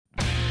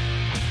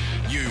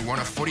You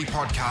want a footy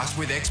podcast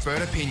with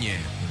expert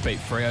opinion. Beat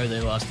Freo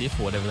there last year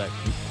for whatever that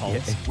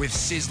holds. Yeah. With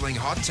sizzling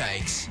hot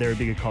takes. They're a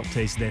bigger cop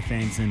tease to their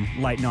fans than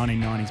late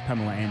 1990s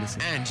Pamela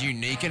Anderson. And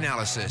unique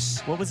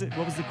analysis. What was it?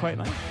 What was the quote,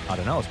 mate? I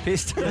don't know. I was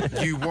pissed.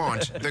 You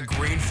want the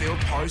Greenfield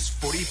Post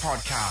Footy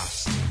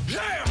Podcast.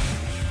 Yeah!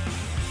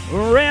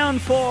 Round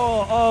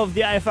 4 of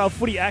the AFL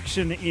footy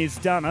action is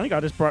done. I think I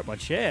just broke my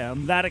chair.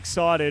 I'm that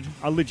excited.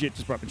 I legit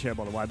just broke my chair,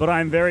 by the way. But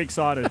I am very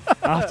excited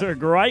after a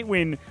great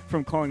win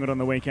from Collingwood on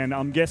the weekend.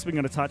 I'm guessing we're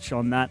going to touch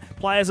on that.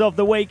 Players of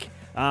the week.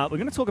 We're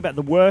going to talk about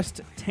the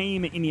worst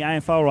team in the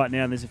AFL right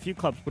now. There's a few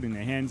clubs putting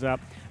their hands up.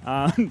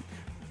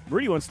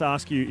 Rudy wants to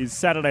ask you, is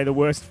Saturday the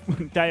worst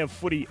day of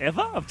footy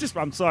ever?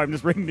 I'm sorry, I'm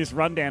just reading this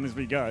rundown as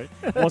we go.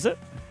 Was it?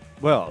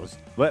 Well,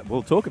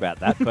 we'll talk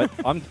about that, but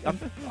I'm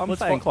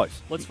staying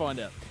close. Let's find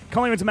out.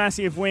 Collingwood's a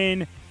massive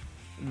win.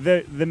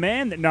 The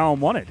man that no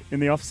one wanted in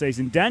the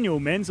off-season, Daniel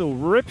Menzel,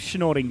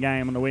 rip-schnorting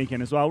game on the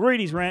weekend as well.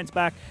 Rudy's rant's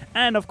back.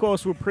 And, of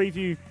course, we'll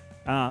preview,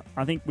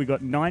 I think we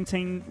got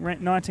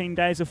 19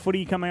 days of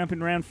footy coming up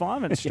in round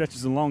 5. It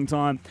stretches a long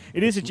time.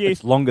 It is a GFP.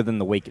 It's longer than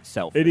the week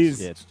itself. It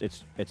is. Yeah,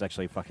 it's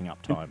actually fucking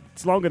up time.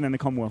 It's longer than the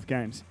Commonwealth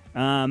Games.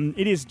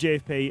 It is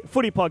GFP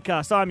Footy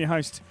Podcast. I'm your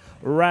host,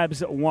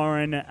 Rabs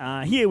Warren,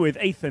 here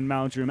with Ethan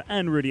Meldrum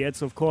and Rudy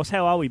Edsel, of course.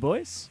 How are we,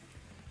 boys?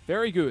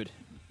 Very good.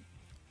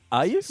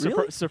 Are you?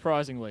 Really?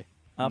 Surprisingly.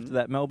 After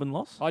that Melbourne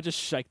loss? I just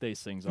shake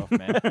these things off,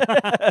 man.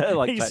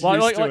 He's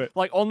used to it.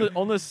 Like on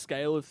the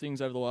scale of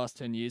things over the last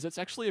 10 years, it's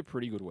actually a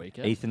pretty good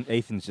weekend.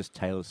 Ethan's just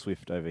Taylor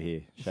Swift over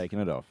here, shaking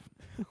it off.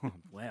 Oh,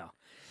 wow.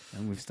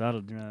 And we've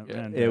started.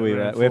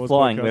 We're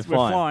flying. We're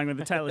flying with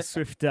the Taylor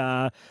Swift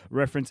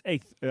reference.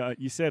 Heath,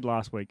 you said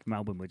last week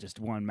Melbourne were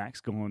just one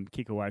max gone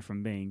kick away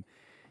from being,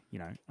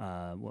 2-1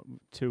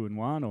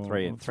 or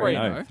 3-0,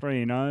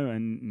 3-0,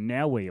 and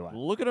now where you are.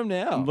 Look at them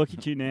now. Look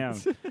at you now.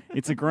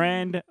 It's a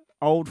grand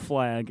old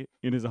flag.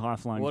 It is a high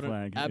flying flag. What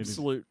an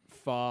absolute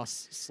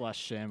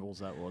farce/shambles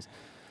that was.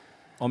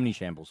 Omni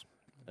shambles.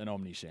 An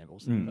omni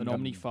shambles. An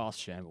omni fast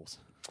shambles.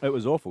 It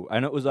was awful,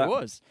 and it was. It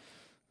was.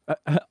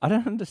 I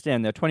don't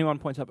understand. They're 21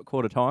 points up at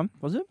quarter time.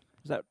 Was it?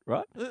 Is that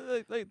right?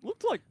 They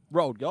looked like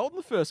rolled gold in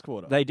the first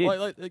quarter. They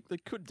did. They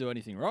couldn't do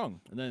anything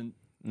wrong, and then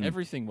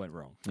everything went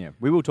wrong. Yeah,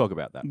 we will talk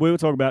about that. We will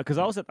talk about because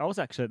I was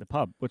actually at the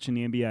pub watching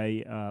the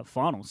NBA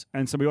finals,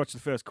 and so we watched the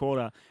first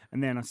quarter,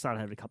 and then I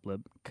started having a couple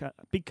of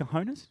big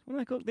Kahunas. What do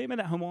they call it? They made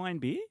that Hawaiian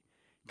beer.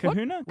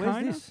 Kahuna? Where's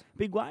Kahuna? this?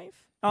 Big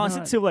Wave? Oh, it's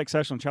at Silver Lake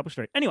Social on Chapel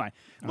Street. Anyway,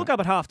 look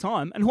up at half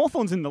time, and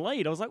Hawthorn's in the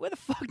lead. I was like, where the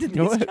fuck did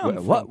this come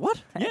from?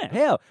 What? Yeah.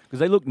 How? Because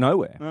they look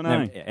nowhere. I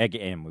know.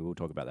 Again, we will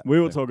talk about that. We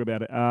will talk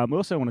about it. We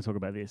also want to talk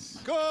about this.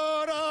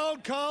 Good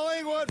old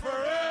Collingwood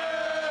forever.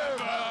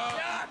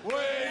 We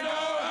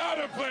know how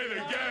to play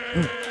the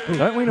game.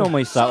 Don't we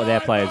normally start with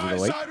our players of the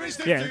week?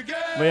 Yeah,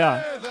 we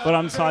are. But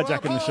I'm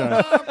hijacking the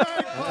show.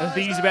 I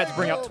think he's about to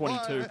bring up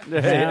 22.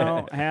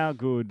 How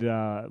good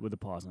were the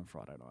Pies on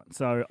Friday night?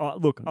 So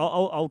look,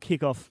 I'll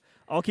kick off.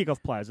 I'll kick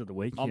off players of the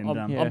week.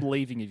 I'm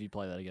leaving if you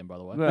play that again. By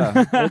the way.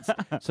 Well,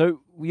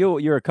 so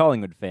you're a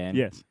Collingwood fan.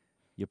 Yes.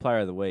 Your player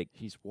of the week.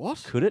 He's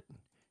what? Could it?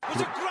 Is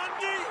it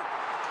Grundy?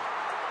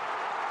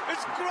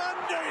 It's Grundy.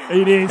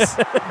 It is.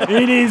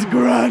 It is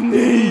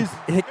Grundy.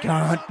 It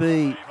can't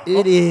be.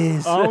 It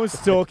is. I was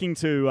talking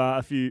to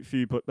a few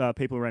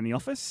people around the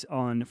office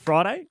on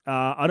Friday.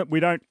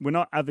 We're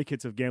not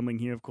advocates of gambling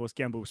here, of course.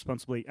 Gamble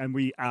responsibly, and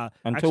we are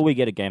until we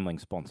get a gambling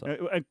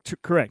sponsor.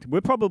 Correct.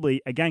 We're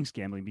probably against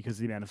gambling because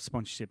of the amount of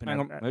sponsorship.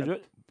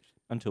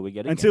 Until we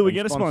get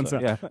a sponsor.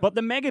 Yeah. But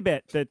the mega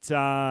bet that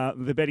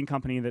the betting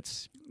company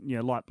that's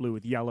light blue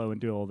with yellow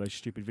and do all those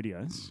stupid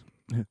videos.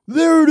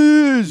 There it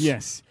is.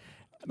 Yes.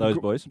 Those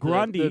boys.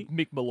 Grundy, the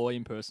Mick Malloy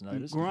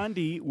impersonators.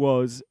 Grundy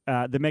was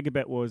the mega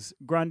bet was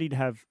Grundy to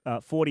have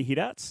 40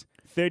 hitouts,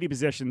 30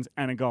 possessions,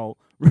 and a goal.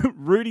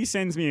 Rudy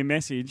sends me a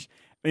message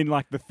in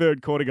like the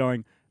third quarter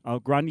going, "Oh,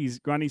 Grundy's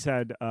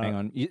had." Hang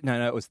on,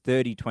 no, it was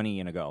 30, 20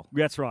 and a goal.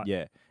 That's right.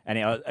 Yeah,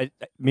 and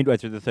midway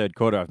through the third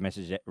quarter, I've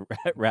messaged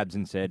Rabs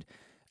and said,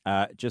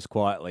 just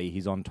quietly,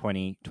 he's on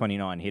 29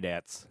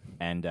 hitouts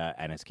and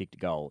has kicked a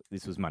goal.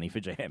 This was money for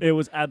Jam. It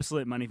was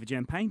absolute money for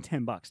Jam. Paying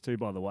 $10 too,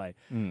 by the way.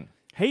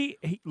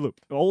 He look,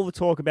 all the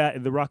talk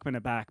about the ruckman are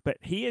back, but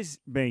he has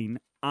been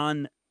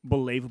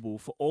unbelievable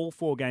for all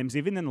 4 games.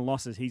 Even in the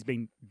losses, he's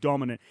been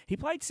dominant. He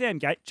played Sam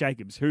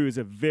Jacobs, who is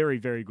a very,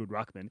 very good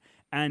ruckman,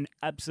 and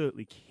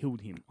absolutely killed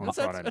him on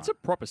Friday night. That's a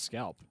proper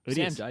scalp.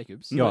 Sam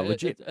Jacobs. Yeah,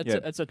 legit.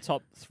 It's a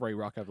top 3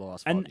 ruck over the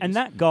last 5 years. And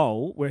that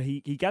goal where he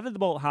gathered the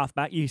ball at half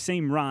back, you see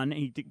him run,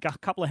 he did a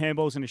couple of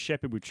handballs and a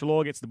shepherd with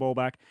Chalor gets the ball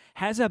back,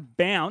 has a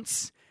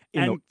bounce.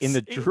 In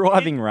the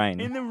driving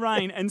rain. In the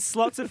rain, and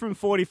slots it from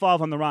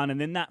 45 on the run. And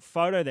then that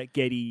photo that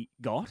Getty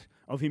got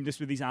of him just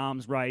with his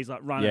arms raised, like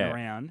running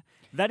around,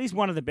 that is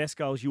one of the best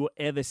goals you will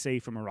ever see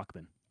from a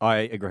ruckman. I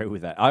agree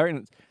with that. I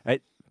reckon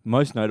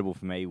most notable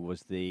for me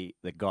was the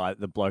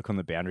bloke on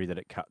the boundary that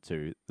it cut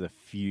to, the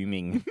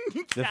fuming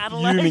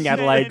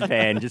Adelaide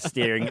fan just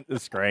staring at the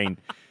screen.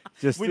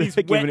 Just with his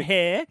giving wet it-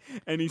 hair,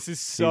 and he's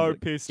just so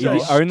pissed he's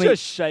off. the only-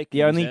 just shaking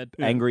The his only head.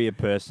 angrier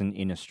person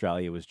in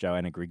Australia was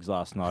Joanna Griggs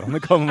last night on the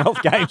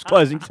Commonwealth Games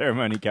closing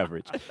ceremony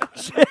coverage.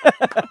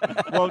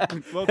 well,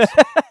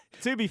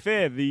 to be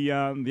fair, the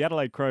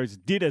Adelaide Crows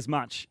did as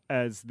much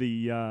as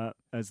the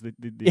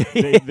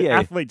Yeah.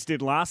 athletes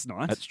did last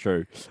night. That's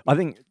true. I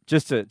think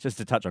just to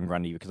touch on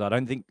Grundy, because I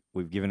don't think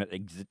we've given it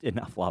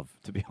enough love,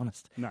 to be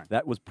honest. No.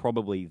 That was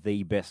probably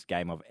the best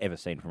game I've ever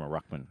seen from a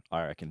ruckman,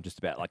 I reckon. Just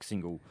about like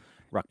single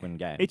ruckman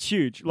game. It's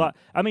huge. Like,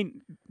 I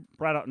mean,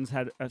 Brad Otten's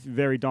had some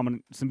very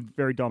dominant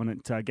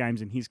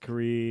games in his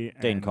career.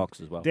 Dean and Cox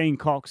as well. Dean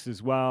Cox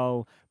as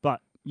well. But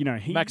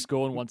Max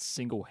Gorn once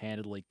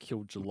single-handedly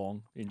killed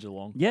Geelong in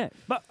Geelong. Yeah,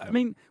 but I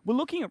mean, we're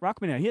looking at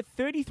ruckman now. He had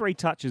 33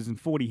 touches and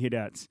 40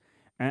 hitouts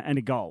and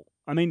a goal.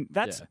 I mean,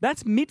 that's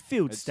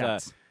midfield It's,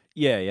 stats.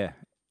 Yeah.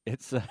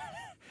 It's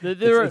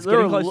There it's are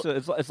getting a close lo-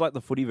 to, it's like the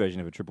footy version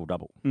of a triple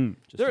double.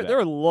 there are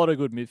a lot of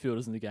good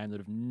midfielders in the game that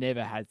have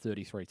never had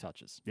 33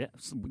 touches. Yeah,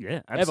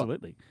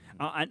 absolutely.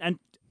 And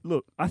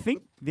look, I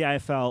think the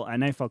AFL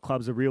and AFL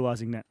clubs are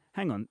realising that,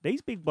 hang on,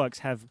 these big blokes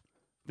have,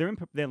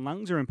 their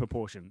lungs are in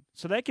proportion,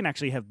 so they can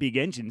actually have big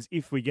engines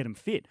if we get them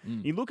fit.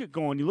 You look at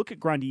Gorn, you look at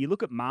Grundy, you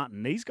look at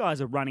Martin, these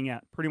guys are running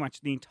out pretty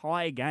much the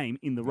entire game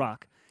in the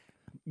ruck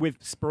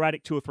with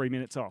sporadic 2 or 3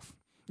 minutes off.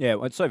 Yeah,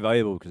 well, it's so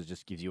valuable because it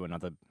just gives you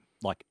another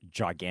like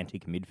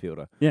gigantic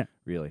midfielder. Yeah.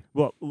 Really.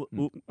 Well,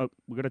 we've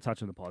got to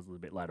touch on the pies a little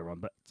bit later on,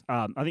 but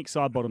I think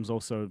Sidebottom's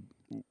also,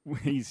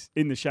 he's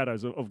in the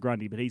shadows of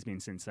Grundy, but he's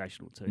been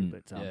sensational too.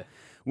 But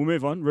we'll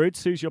move on.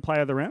 Roots, who's your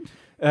player of the round?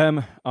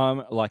 I'm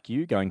like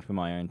you, going for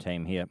my own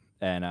team here,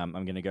 and I'm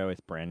going to go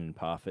with Brandon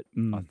Parfitt.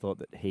 I thought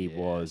that he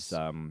was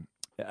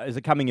it was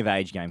a coming of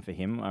age game for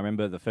him. I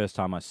remember the first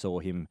time I saw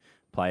him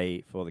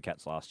play for the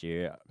Cats last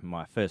year,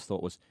 my first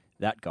thought was,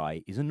 that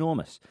guy is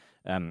enormous.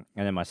 And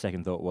then my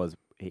second thought was,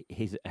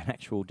 he's an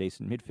actual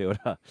decent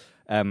midfielder.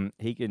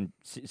 He can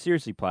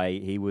seriously play.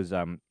 He was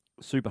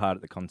super hard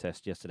at the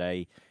contest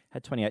yesterday.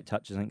 Had 28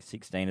 touches. I think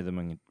 16 of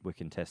them were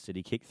contested.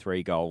 He kicked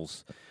 3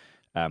 goals,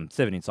 7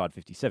 inside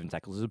 57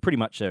 tackles. It was pretty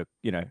much a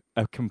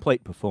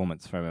complete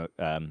performance from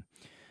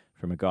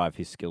a guy of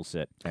his skill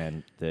set,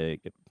 and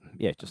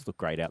it just looked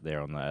great out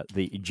there on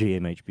the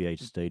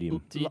GMHBH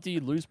Stadium. Do you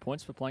lose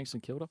points for playing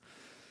St Kilda?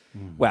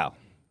 Well,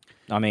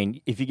 I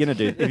mean, if you're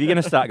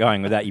gonna start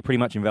going with that, you pretty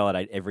much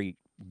invalidate every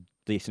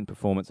decent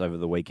performance over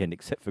the weekend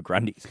except for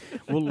Grundy's.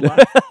 Well,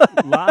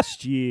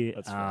 last year,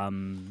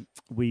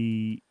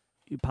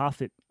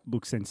 Parfitt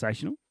looked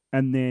sensational,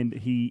 and then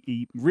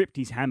he ripped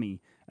his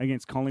hammy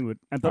against Collingwood.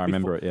 I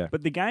remember it, yeah.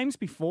 But the games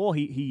before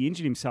he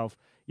injured himself,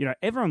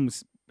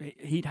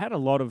 he'd had a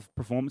lot of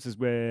performances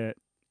where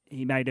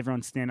he made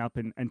everyone stand up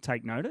and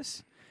take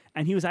notice.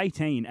 And he was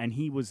 18, and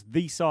he was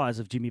the size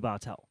of Jimmy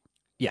Bartell.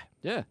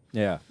 Yeah.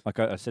 Like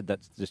I said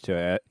that just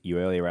to you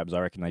earlier, Rabs. I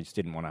reckon they just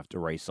didn't want to have to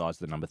resize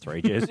the number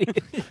 3 jersey.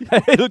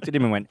 They looked at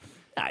him and went,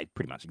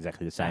 pretty much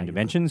exactly the same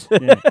dimensions.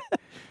 Yeah.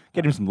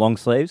 Get him some long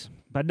sleeves.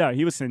 But no,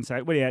 he was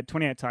sensational. Well, he had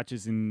 28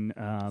 touches in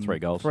 3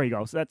 goals. 3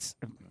 goals. That's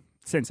a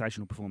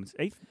sensational performance.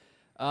 Heath?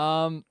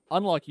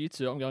 Unlike you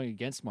two, I'm going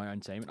against my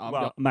own team.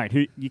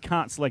 Mate, you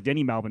can't select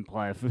any Melbourne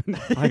player for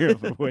player of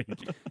the week.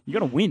 You got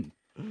to win.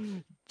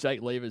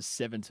 Jake Lever's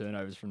 7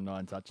 turnovers from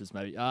 9 touches,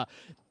 maybe.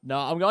 No,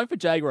 I'm going for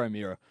Jaguar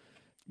O'Meara.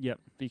 Yep.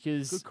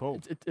 Because Good call.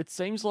 It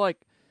seems like,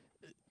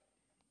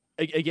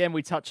 again,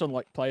 we touch on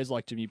like players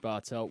like Jimmy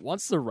Bartell.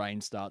 Once the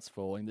rain starts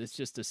falling, there's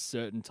just a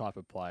certain type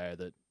of player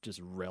that just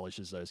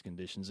relishes those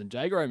conditions. And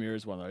Jaguar O'Meara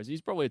is one of those.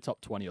 He's probably a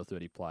top 20 or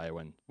 30 player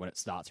when it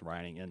starts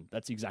raining, and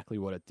that's exactly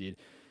what it did.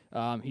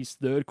 His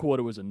third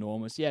quarter was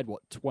enormous. He had,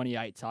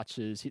 28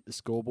 touches, hit the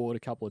scoreboard a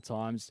couple of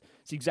times.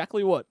 It's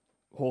exactly what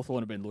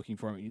Hawthorn have been looking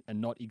for him,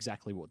 and not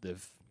exactly what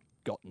they've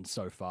gotten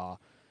so far.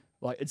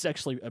 Like, it's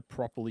actually a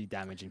properly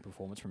damaging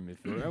performance from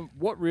midfielder. And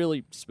what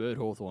really spurred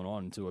Hawthorn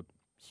on to a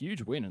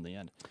huge win in the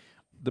end?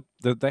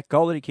 That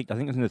goal that he kicked, I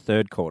think it was in the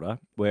third quarter,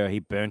 where he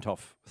burnt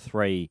off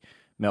 3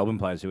 Melbourne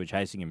players who were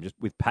chasing him just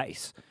with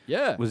pace.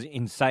 Yeah. Was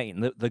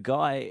insane. The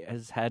guy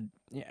has had,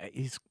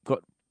 he's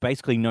got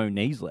basically no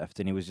knees left,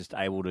 and he was just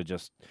able to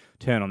just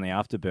turn on the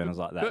afterburners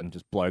like that and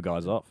just blow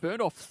guys off.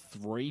 Burned off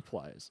 3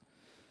 players.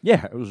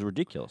 Yeah, it was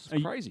ridiculous.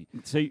 It's crazy.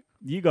 So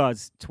you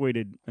guys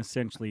tweeted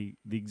essentially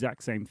the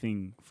exact same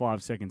thing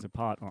 5 seconds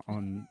apart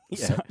on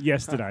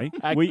yesterday.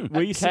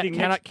 Were you sitting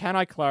next? Can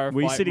I clarify?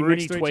 Were you sitting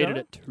Rooney next to each tweeted other?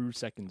 it 2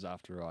 seconds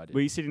after I did.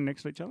 Were you sitting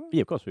next to each other?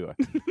 Yeah, of course we were.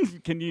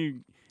 Can you?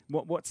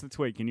 What's the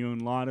tweet? Can you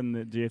enlighten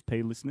the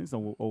GFP listeners,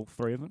 all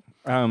 3 of them?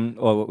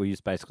 Well, we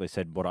just basically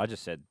said what I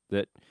just said,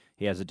 that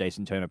he has a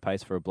decent turn of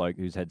pace for a bloke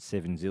who's had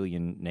 7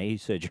 zillion knee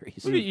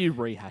surgeries. Look at you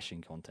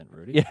rehashing content,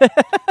 Rudy. Yeah.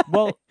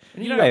 Well,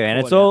 you Hey, know, man,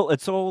 it's all.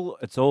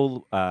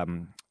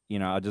 I'm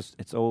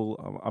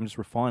just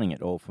refining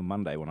it all for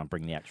Monday when I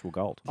bring the actual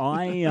gold.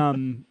 I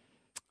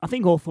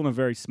think Hawthorn are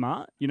very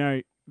smart.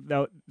 They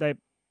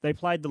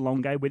played the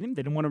long game with him.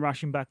 They didn't want to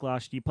rush him back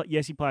last year.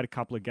 Yes, he played a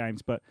couple of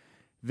games, but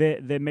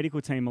their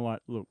medical team are like,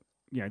 look,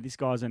 this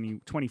guy's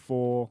only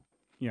 24.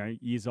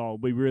 years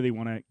old. We really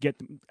want to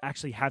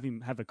actually have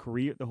him have a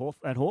career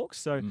at Hawks.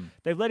 So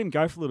they've let him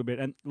go for a little bit.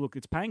 And look,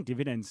 it's paying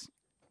dividends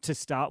to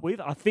start with.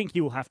 I think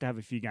he will have to have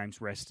a few games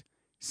rest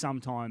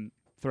sometime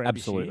throughout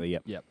this year. Absolutely,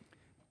 Yep.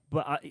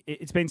 But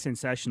it's been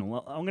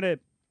sensational. I'm going to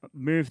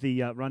move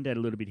the rundown a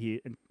little bit here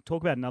and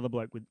talk about another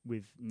bloke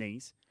with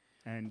knees,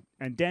 and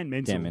Dan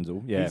Menzel. Dan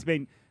Menzel, yeah. He's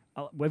been.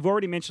 We've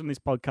already mentioned on this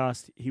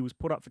podcast. He was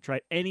put up for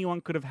trade. Anyone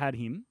could have had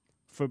him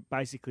for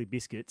basically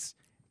biscuits,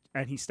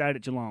 and he stayed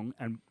at Geelong.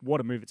 And what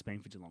a move it's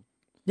been for Geelong.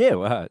 Yeah,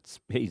 well,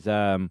 he's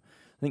I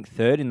think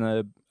third in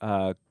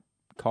the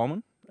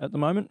Coleman at the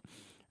moment,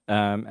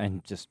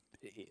 and just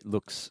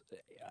looks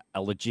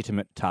a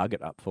legitimate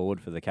target up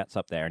forward for the Cats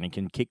up there, and he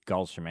can kick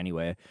goals from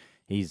anywhere.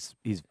 His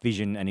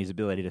vision and his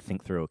ability to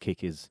think through a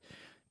kick is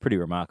pretty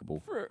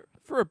remarkable.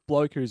 For a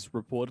bloke who's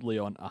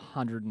reportedly on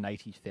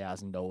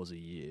 $180,000 a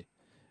year,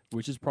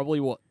 which is probably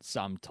what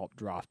some top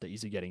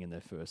draftees are getting in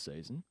their first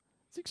season,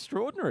 it's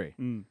extraordinary.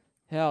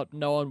 How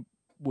no one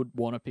would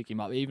want to pick him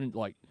up. Even,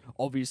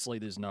 obviously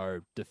there's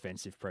no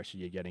defensive pressure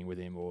you're getting with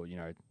him or,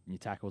 your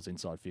tackles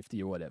inside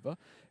 50 or whatever,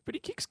 but he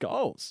kicks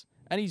goals.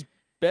 And he's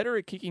better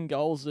at kicking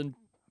goals than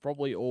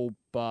probably all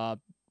bar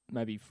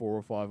maybe 4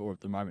 or 5, or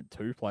at the moment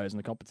 2 players in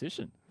the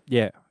competition.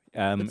 Yeah.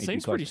 It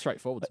seems pretty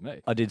straightforward to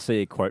me. I did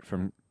see a quote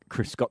from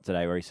Chris Scott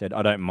today where he said,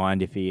 I don't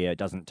mind if he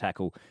doesn't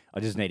tackle. I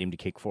just need him to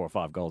kick 4 or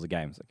 5 goals a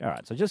game. It's like, all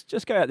right, so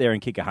just go out there and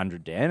kick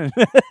 100, Dan,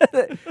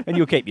 and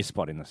you'll keep your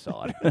spot in the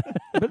side.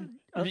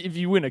 But if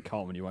you win a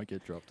Coleman, you won't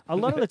get dropped. A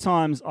lot of the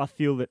times, I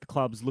feel that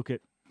clubs look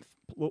at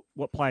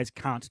what players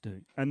can't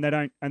do, and they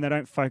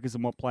don't focus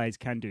on what players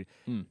can do.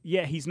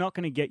 Yeah, he's not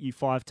going to get you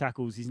 5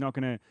 tackles. He's not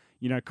going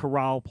to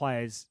corral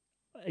players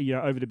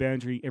over the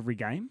boundary every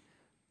game.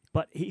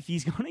 But if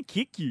he's going to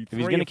kick you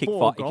 3 or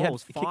 4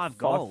 goals, 5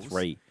 goals,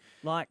 3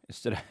 like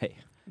yesterday.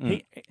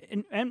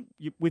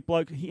 With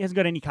bloke, he hasn't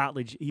got any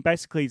cartilage. He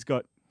basically has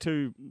got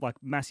 2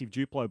 massive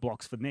Duplo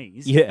blocks for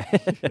knees. Yeah,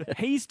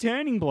 he's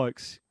turning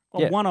blokes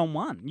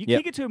one-on-one. You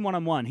kick it to him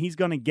one-on-one, he's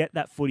going to get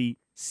that footy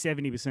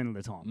 70% of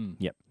the time.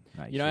 Yep.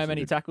 No, you know how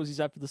many tackles he's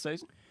had for the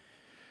season?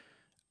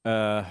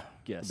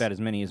 Guess. About as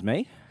many as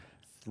me.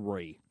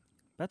 3.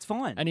 That's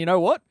fine. And you know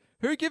what?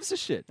 Who gives a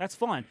shit? That's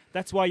fine.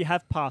 That's why you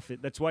have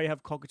Parfitt. That's why you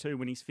have Cockatoo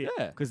when he's fit.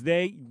 Yeah. Because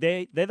they're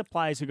the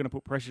players who are going to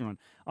put pressure on.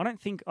 I don't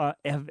think I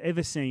have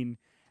ever seen...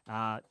 who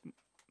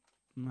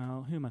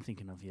am I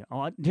thinking of here?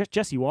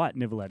 Jesse White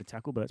never laid a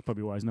tackle, but that's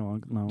probably why he's no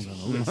one's on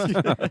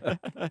the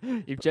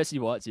list. If Jesse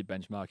White's your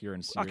benchmark, you're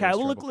in serious Okay,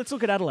 well, trouble. let's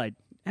look at Adelaide.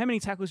 How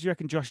many tackles do you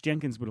reckon Josh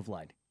Jenkins would have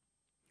laid?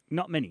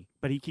 Not many,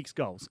 but he kicks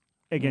goals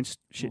against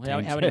shit Well,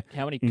 teams.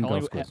 how many in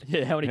Collingwood? golf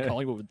How many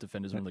Collingwood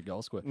defenders are on the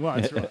goal square? Well,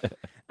 that's right.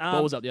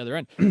 Ball was up the other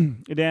end.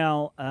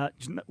 Now,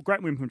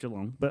 great win from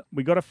Geelong, but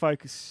we got to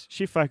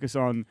shift focus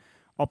on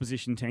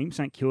opposition teams,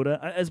 St Kilda,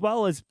 as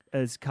well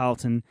as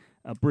Carlton,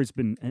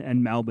 Brisbane,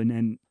 and Melbourne.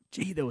 And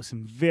gee, there were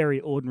some very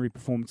ordinary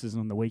performances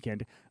on the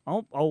weekend.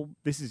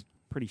 This is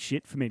pretty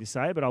shit for me to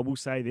say, but I will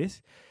say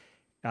this: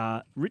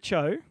 Alan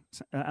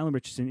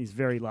Richardson is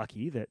very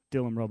lucky that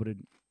Dylan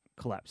Robertson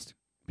collapsed,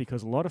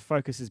 because a lot of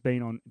focus has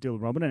been on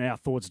Dylan Robertson, and our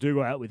thoughts do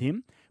go out with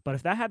him. But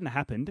if that hadn't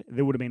happened,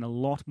 there would have been a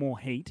lot more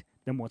heat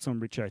than what's on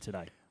Richo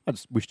today. I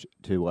just wished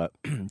to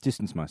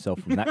distance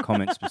myself from that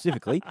comment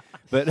specifically,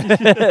 but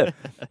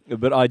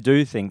but I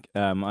do think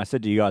I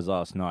said to you guys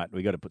last night,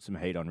 we got to put some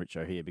heat on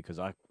Richo here, because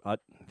I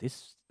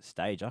this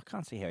stage I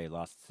can't see how he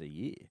lasts a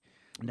year.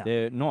 No.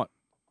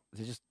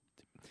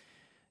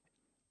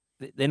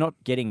 They're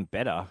not getting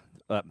better.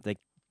 They're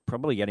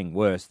probably getting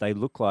worse. They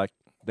look like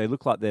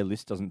their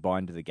list doesn't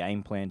bind to the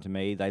game plan to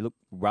me. They look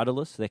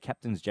rudderless. Their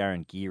captain's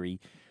Jaron Geary.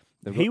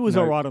 He was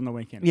all right on the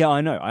weekend. Yeah,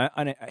 I know.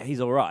 I know he's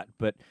all right,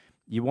 but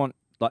you want,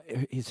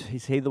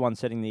 is he the one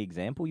setting the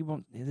example?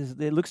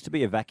 There looks to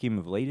be a vacuum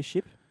of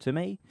leadership to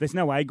me. There's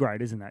no A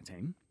graders in that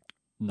team.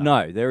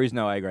 No, there is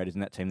no A graders in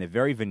that team. They're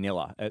very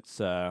vanilla. It's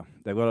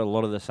they've got a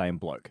lot of the same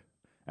bloke,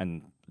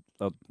 and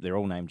they're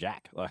all named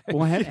Jack. Well,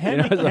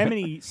 how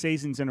many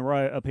seasons in a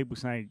row are people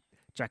saying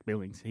Jack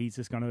Billings? He's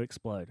just going to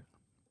explode.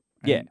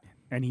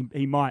 And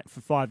he might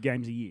for 5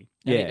 games a year.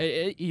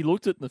 Yeah, he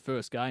looked at it in the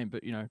first game,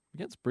 but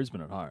against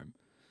Brisbane at home.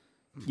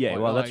 Yeah,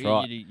 that's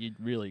right. You'd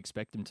really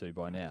expect him to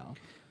by now.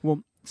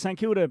 Well, St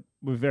Kilda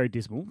were very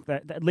dismal.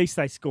 At least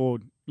they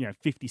scored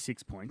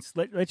 56 points.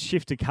 Let's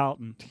shift to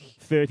Carlton,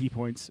 30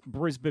 points.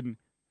 Brisbane,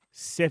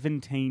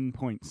 17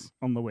 points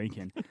on the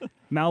weekend.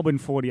 Melbourne,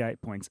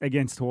 48 points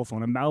against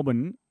Hawthorn. And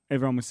Melbourne,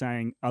 everyone was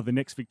saying, are the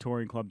next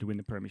Victorian club to win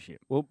the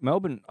premiership. Well,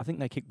 Melbourne, I think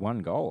they kicked 1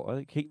 goal. I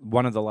think kicked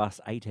one of the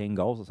last 18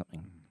 goals or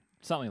something.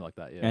 Something like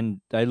that, yeah. And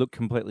they looked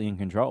completely in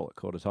control at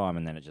quarter time,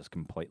 and then it just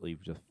completely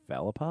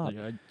fell apart.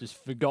 I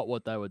just forgot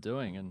what they were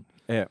doing, and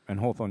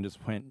and Hawthorn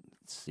just went,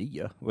 "See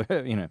ya."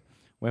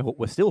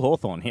 We're still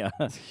Hawthorn here.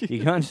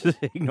 You can't just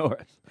ignore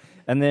us.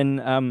 And then,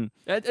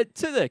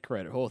 to their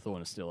credit,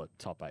 Hawthorn is still a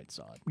top 8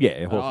 side.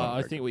 Yeah, Hawthorn.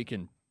 I think we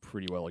can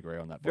pretty well agree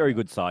on that. Very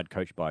good side,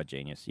 coached by a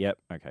genius. Yep.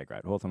 Okay,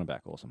 great. Hawthorn are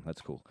back. Awesome.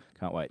 That's cool.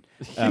 Can't wait.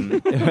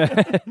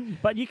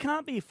 But you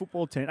can't be a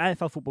football team,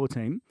 AFL football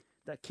team,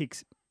 that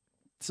kicks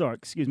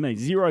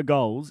 0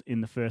 goals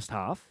in the first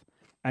half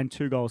and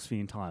 2 goals for the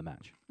entire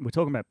match. We're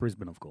talking about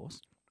Brisbane, of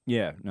course.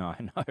 Yeah, no,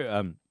 I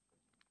know.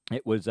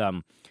 It was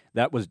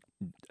that was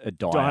a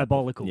dire.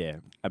 Diabolical. Yeah,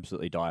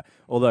 absolutely dire.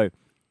 Although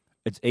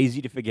it's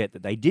easy to forget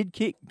that they did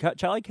kick.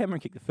 Charlie Cameron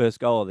kicked the first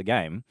goal of the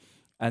game,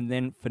 and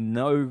then for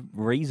no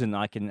reason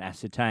I can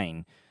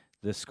ascertain,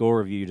 the score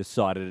review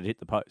decided it hit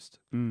the post.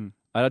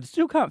 I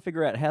still can't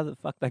figure out how the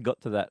fuck they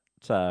got to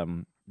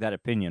that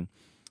opinion.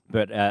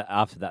 But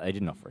after that, they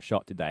didn't offer a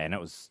shot, did they? And it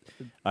was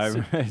save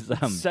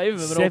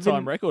them an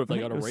all-time record if they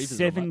got a revisit.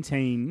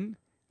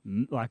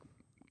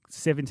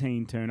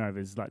 17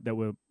 turnovers that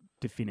were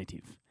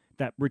definitive.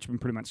 That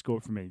Richmond pretty much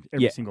scored for me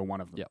every single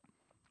one of them. Yep.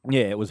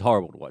 Yeah, it was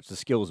horrible to watch. The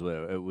skills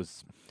were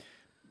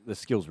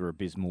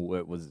abysmal.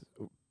 It was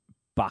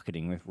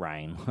bucketing with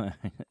rain.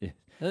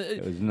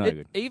 It was no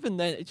good. Even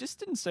then, it just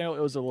didn't seem like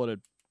there was a lot of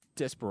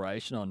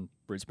desperation on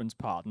Brisbane's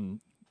part, and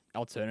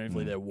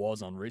alternatively, there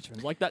was on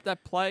Richmond. Like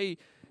that play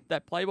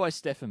by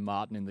Stephen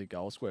Martin in the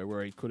goal square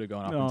where he could have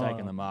gone up and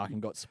taken the mark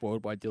and got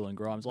spoiled by Dylan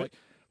Grimes.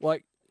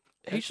 Like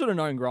he should have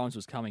known Grimes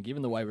was coming,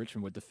 given the way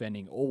Richmond were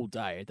defending all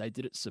day. They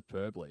did it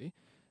superbly.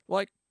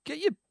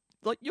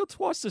 You're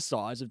twice the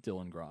size of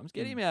Dylan Grimes.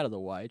 Get him out of the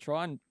way.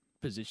 Try and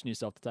position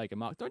yourself to take a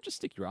mark. Don't just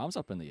stick your arms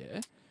up in the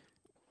air.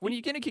 When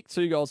you're going to kick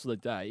 2 goals for the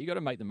day, you got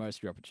to make the most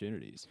of your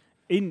opportunities.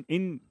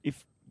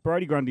 If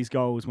Brodie Grundy's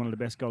goal was one of the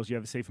best goals you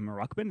ever see from a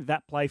ruckman,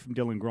 that play from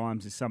Dylan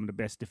Grimes is some of the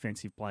best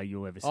defensive play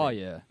you'll ever see. Oh,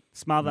 yeah.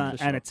 Smother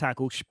and a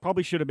tackle.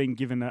 Probably should have been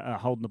given a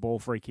holding the ball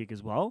free kick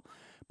as well.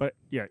 But,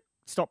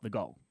 stop the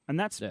goal. And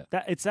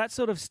it's that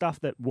sort of stuff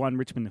that won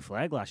Richmond the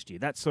flag last year.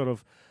 That sort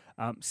of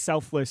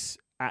selfless,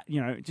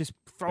 just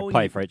throwing...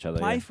 Play for each other.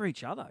 Play for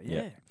each other,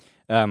 yeah.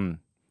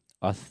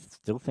 I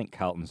still think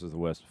Carlton's was the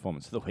worst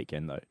performance of the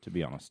weekend, though, to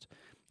be honest.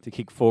 To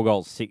kick 4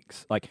 goals,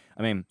 6.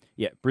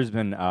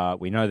 Brisbane,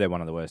 we know they're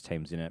one of the worst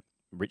teams in it.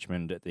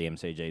 Richmond at the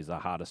MCG is the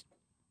hardest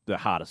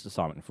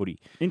assignment in footy.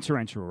 In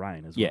torrential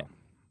rain as well.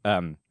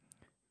 Yeah.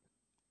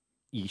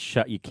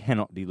 You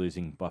cannot be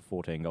losing by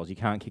 14 goals. You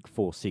can't kick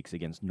 4-6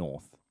 against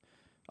North.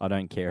 I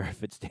don't care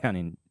if it's down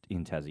in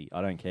Tassie.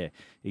 I don't care.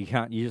 You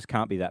just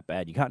can't be that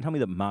bad. You can't tell me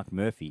that Mark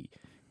Murphy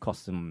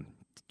cost them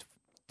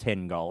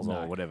 10 goals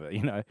or whatever,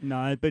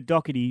 No, but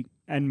Doherty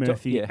and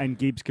Murphy and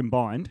Gibbs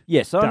combined.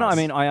 Yes, so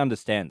I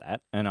understand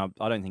that, and I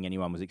don't think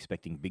anyone was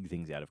expecting big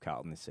things out of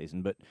Carlton this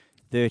season, but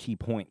 30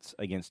 points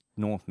against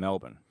North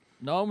Melbourne.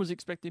 No one was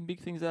expecting big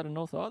things out of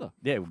North either.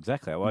 Yeah,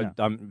 exactly.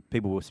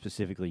 People were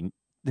specifically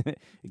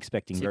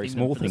expecting very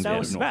small things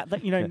out of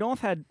North. North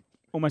had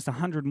almost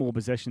 100 more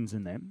possessions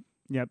than them.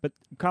 Yeah, but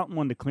Carlton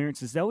won the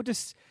clearances. They were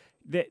just...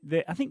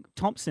 I think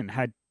Thompson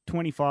had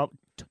 25...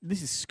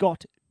 This is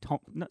Scott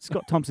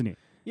Thompson here.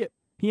 Yep.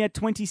 He had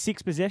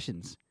 26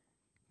 possessions.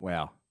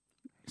 Wow.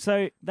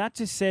 So that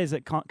just says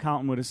that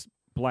Carlton were just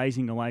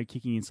blazing away,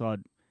 kicking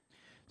inside.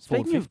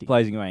 Speaking of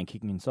blazing away and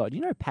kicking inside, you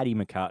know Paddy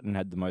McCartan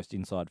had the most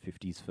inside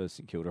 50s for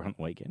St Kilda on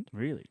the weekend?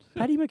 Really?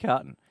 Paddy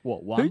McCartan.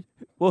 What, one?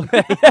 Well,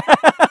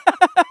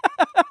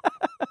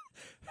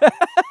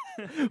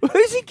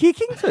 who's he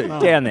kicking to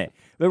down there?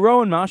 But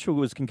Rowan Marshall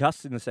was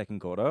concussed in the second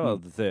quarter, or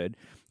the third.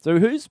 So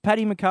who's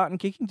Paddy McCartan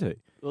kicking to?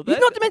 Well, he's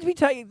not meant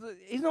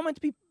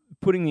to be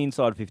putting the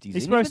inside 50s in.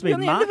 He's supposed to be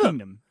marking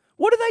them.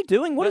 What are they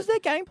doing? What is their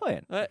game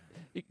plan?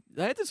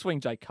 They had to swing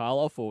Jake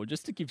Carlisle forward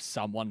just to give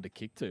someone to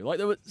kick to.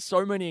 There were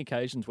so many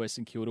occasions where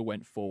St Kilda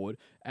went forward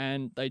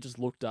and they just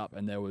looked up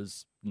and there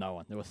was no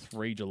one. There were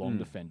 3 Geelong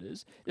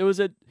defenders.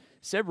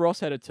 Seb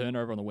Ross had a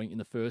turnover on the wing in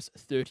the first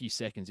 30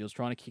 seconds. He was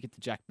trying to kick it to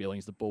Jack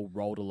Billings. The ball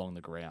rolled along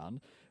the ground,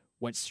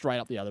 went straight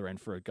up the other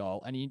end for a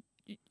goal, and you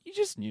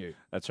just knew.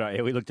 That's right.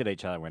 Yeah, we looked at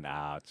each other and went,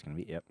 it's going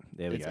to be,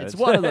 there we go. It's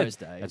one of those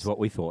days. That's what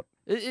we thought.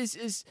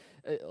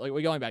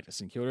 We're going back to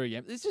St Kilda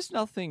again. There's just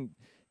nothing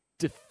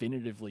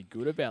definitively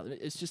good about it.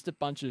 It's just a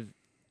bunch of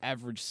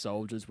average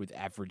soldiers with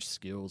average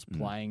skills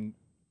playing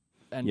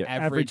an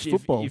average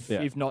football,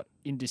 if not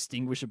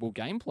indistinguishable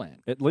game plan.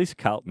 At least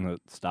Carlton are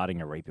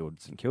starting a rebuild.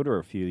 St Kilda are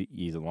a few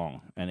years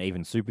along and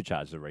even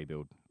supercharged a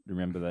rebuild.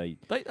 Remember they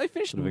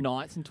finished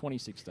ninth in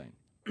 2016.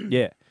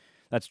 Yeah.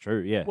 That's true,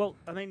 yeah. Well,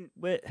 I mean,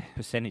 we're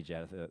percentage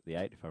out of the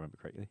 8, if I remember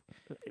correctly.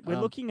 We're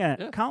looking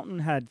at Carlton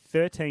had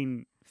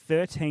 13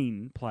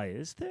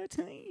 players,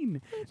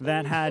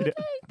 that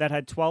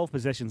had 12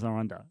 possessions or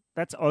under.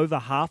 That's over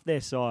half their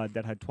side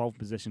that had 12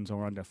 possessions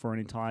or under for an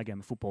entire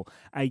game of football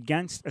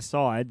against a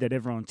side that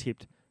everyone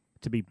tipped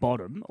to be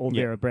bottom or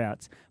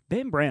thereabouts.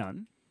 Ben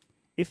Brown,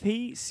 if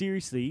he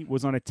seriously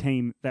was on a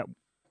team that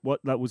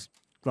was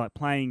like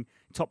playing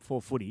top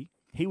 4 footy,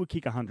 he would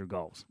kick 100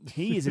 goals.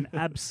 He is an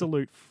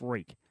absolute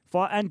freak.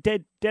 And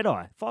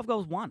dead-eye. 5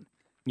 goals, 1.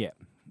 Yeah.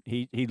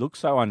 He looks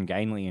so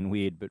ungainly and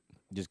weird, but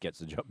just gets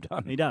the job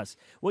done. He does.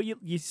 Well,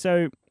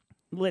 so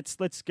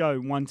let's go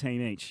one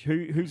team each.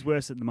 Who's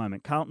worse at the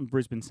moment? Carlton,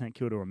 Brisbane, St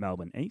Kilda, or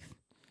Melbourne? Heath?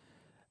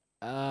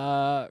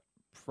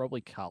 Probably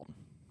Carlton.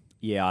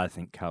 Yeah, I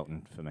think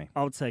Carlton for me.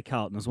 I would say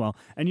Carlton as well.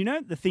 And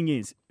the thing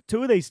is,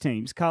 2 of these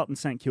teams, Carlton,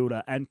 St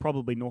Kilda, and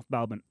probably North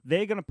Melbourne,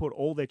 they're going to put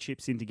all their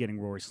chips into getting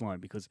Rory Sloane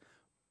because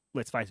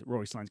let's face it,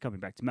 Rory Sloane's coming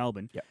back to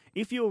Melbourne. Yep.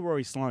 If you were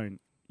Rory Sloane,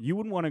 you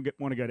wouldn't want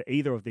to go to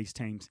either of these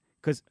teams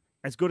because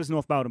as good as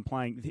North Melbourne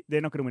playing,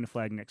 they're not going to win a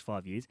flag in the next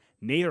 5 years.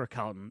 Neither are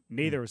Carlton.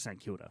 Neither are St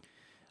Kilda.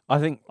 I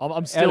think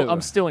I'm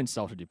still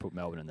insulted you put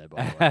Melbourne in there,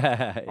 by the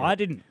way. I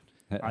didn't.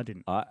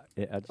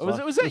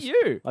 Was that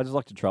you? I just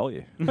like to troll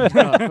you.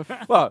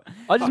 Well,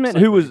 I just meant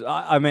who was.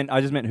 I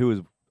just meant who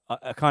was.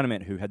 I kind of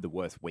meant who had the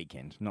worst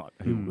weekend, not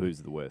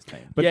who's the worst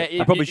team. But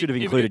I probably should have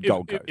included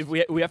Gold Coast. If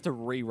we have to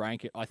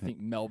re-rank it, I think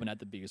Melbourne had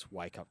the biggest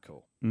wake-up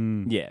call.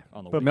 Yeah,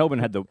 on the but week. Melbourne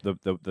had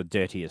the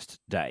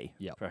dirtiest day,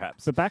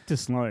 perhaps. So back to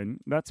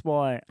Sloane. That's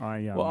why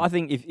I. Well, I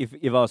think if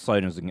I was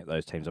Sloane looking at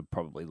those teams, I'd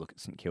probably look at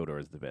St Kilda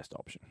as the best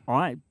option.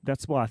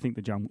 That's why I think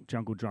the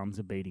Jungle Drums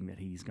are beating that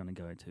he's going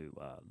to go to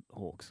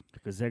Hawks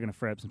because they're going to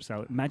free up some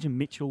salary. Imagine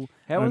Mitchell.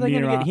 How are they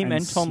going to get him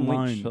and Tom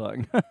Sloane.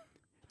 Lynch?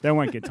 They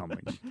won't get Tom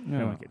Lynch.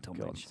 They won't get Tom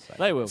Lynch.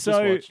 They will.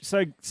 So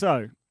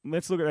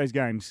let's look at those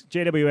games.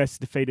 GWS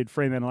defeated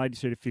Fremantle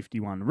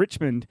 82-51.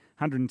 Richmond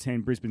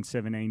 110, Brisbane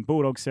 17,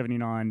 Bulldogs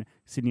 79,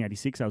 Sydney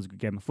 86. That was a good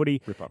game of footy.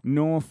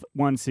 North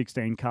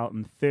 116,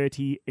 Carlton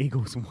 30,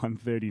 Eagles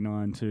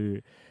 139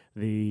 to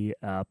the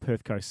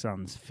Perth Coast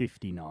Suns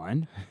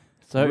 59.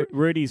 So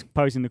Rudy's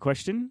posing the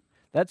question.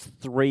 That's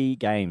 3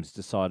 games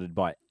decided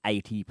by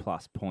 80+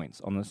 points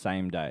on the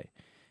same day,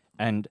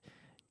 and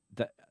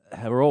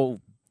they're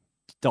all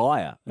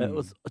dire. It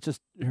was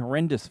just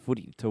horrendous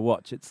footy to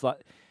watch. It's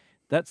like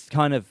that's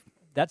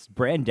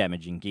brand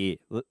damaging gear.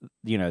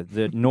 You know,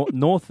 the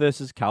North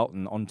versus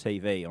Carlton on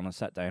TV on a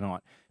Saturday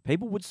night.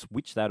 People would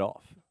switch that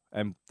off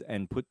and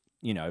put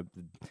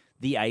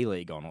the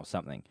A-League on or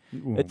something.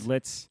 Well,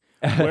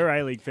 we're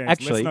A-League fans.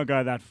 Actually, let's not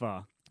go that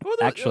far. Well,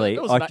 it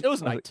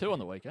was an 8-2 on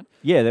the weekend.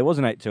 Yeah, there was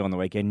an 8-2 on the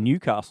weekend.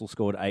 Newcastle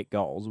scored 8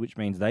 goals, which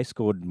means they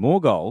scored more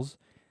goals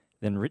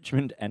than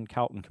Richmond and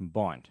Carlton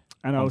combined.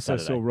 And I also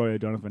Saturday. saw Roy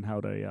O'Donovan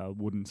held a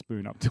wooden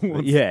spoon up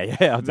towards.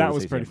 Yeah. That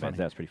was pretty funny.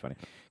 That was pretty funny.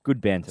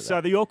 Good banter. So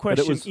your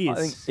question is...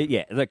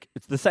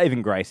 it's the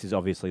saving grace is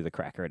obviously the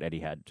cracker at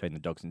Etihad between the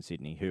Dogs and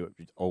Sydney, who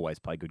always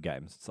play good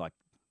games. It's like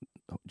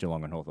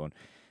Geelong and Hawthorn.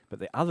 But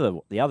the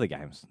other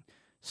games,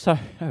 so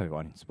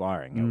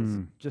uninspiring. It was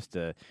just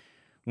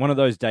one of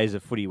those days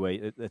of footy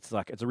where it's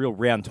a real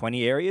round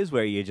 20 areas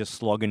where you're just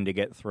slogging to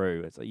get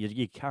through. It's like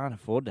you can't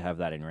afford to have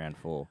that in round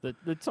 4.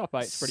 The top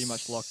 8's pretty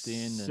much locked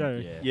in.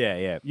 So,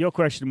 yeah. Your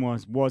question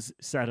was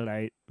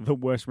Saturday the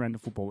worst round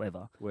of football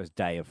ever? Worst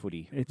day of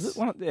footy. It's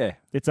up there.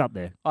 It's up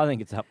there. I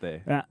think it's up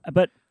there.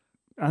 But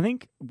I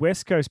think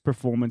West Coast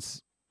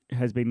performance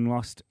has been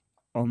lost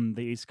on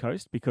the East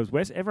Coast because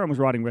everyone was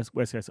riding West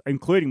Coast,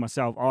 including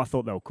myself. I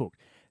thought they were cooked.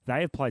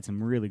 They have played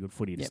some really good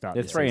footy to start.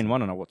 They're this 3-1 season.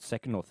 on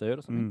second or third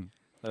or something.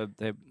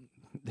 They're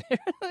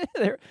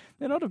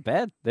not a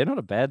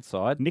bad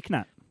side. Nick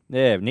Nat.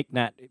 Yeah, Nick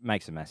Nat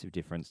makes a massive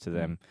difference to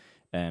them,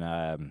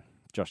 and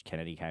Josh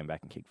Kennedy came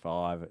back and kicked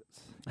 5.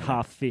 It's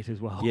half fit as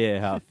well. Yeah,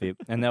 half fit.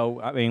 And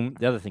the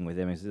other thing with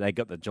them is they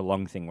got the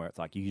Geelong thing where it's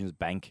like you can just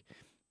bank,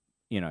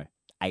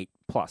 8+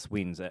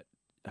 wins at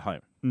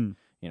home.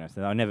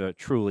 So they'll never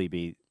truly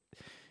be,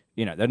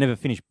 they'll never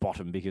finish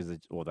bottom because they're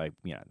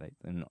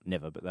not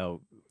never, but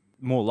they'll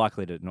more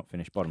likely to not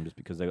finish bottom just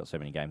because they've got so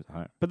many games at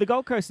home. But the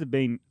Gold Coast have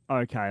been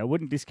okay. I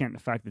wouldn't discount the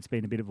fact that it's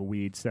been a bit of a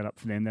weird setup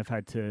for them. They've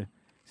had to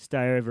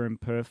stay over in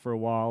Perth for a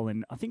while.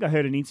 And I think I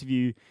heard an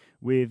interview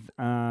with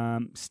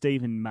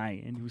Stephen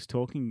May, and he was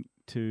talking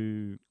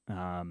to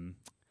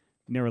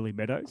Nerily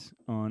Meadows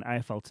on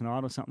AFL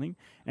Tonight or something.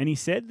 And he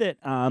said that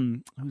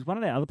it was one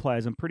of their other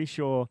players. I'm pretty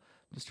sure,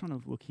 I'm just trying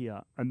to look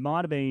here. It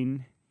might have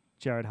been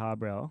Jared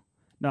Harbrow.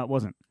 No, it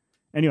wasn't.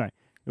 Anyway,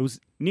 it was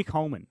Nick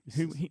Holman.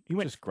 He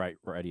went just great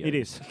radio. It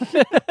is.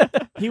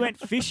 He went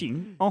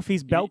fishing off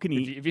his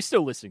balcony. If you're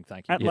still listening,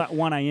 thank you. At like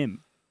 1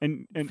 a.m.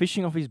 And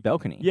fishing off his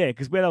balcony? Yeah,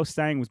 because where they were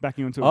staying was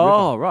backing onto a river.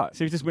 Oh, right.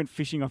 So he just went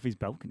fishing off his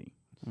balcony.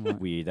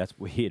 Weird. That's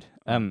weird.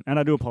 And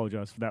I do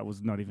apologise for that.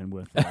 Was not even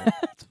worth it.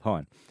 It's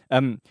fine.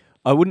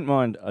 I wouldn't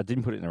mind. I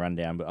didn't put it in the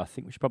rundown, but I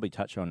think we should probably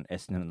touch on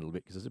Essendon a little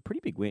bit because it's a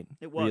pretty big win.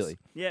 It was. Really.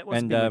 Yeah, it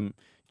was. And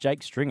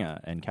Jake Stringer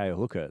and Kale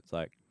Hooker. It's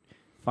like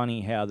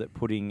funny how that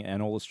putting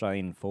an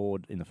All-Australian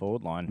forward in the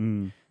forward line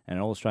and an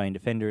All-Australian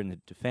defender in the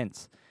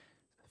defence.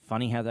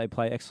 Funny how they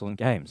play excellent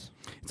games.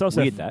 It's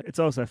also weird that. It's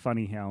also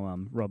funny how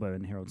Robbo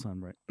and Herald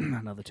Sun wrote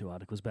another 2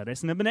 articles about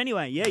Essendon. But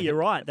anyway, yeah, you're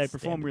right. They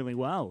performed really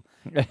well.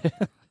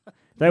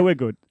 They were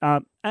good.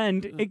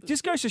 And it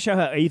just goes to show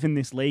how even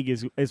this league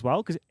is as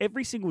well, because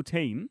every single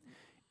team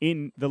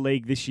in the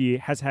league this year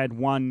has had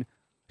one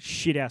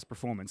shit-ass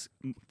performance.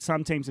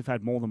 Some teams have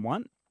had more than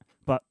one,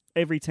 but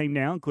every team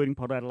now, including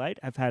Port Adelaide,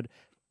 have had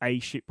a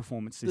shit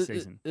performance this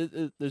season.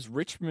 There's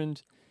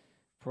Richmond,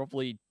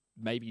 probably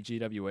maybe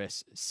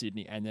GWS,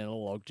 Sydney, and then a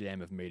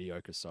logjam of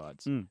mediocre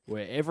sides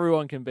where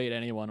everyone can beat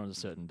anyone on a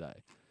certain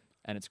day,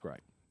 and it's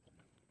great.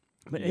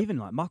 But even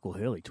like Michael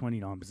Hurley,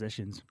 29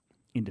 possessions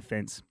in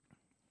defence.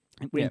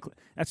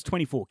 That's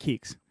 24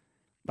 kicks.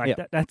 Like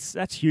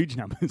that's huge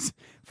numbers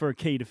for a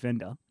key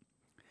defender.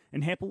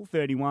 And Heppel,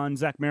 31.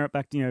 Zach Merritt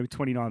back to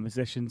 29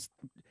 possessions.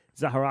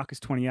 Zaharakis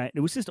 28. It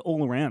was just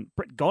all around.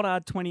 Brett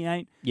Goddard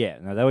 28. Yeah,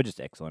 no, they were just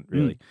excellent.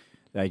 Really,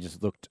 they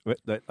just looked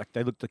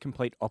they looked the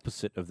complete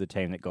opposite of the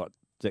team that got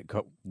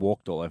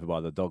walked all over by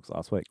the Dogs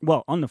last week.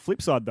 Well, on the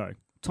flip side though,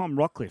 Tom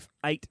Rockcliffe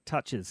 8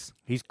 touches.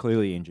 He's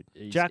clearly injured.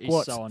 Jack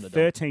Watts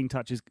 13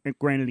 touches.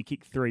 Granted, he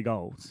kicked 3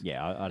 goals.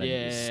 Yeah, I don't.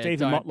 Yeah.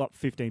 Stephen Motlop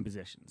 15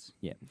 possessions.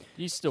 Yeah,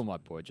 He's still my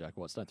boy, Jack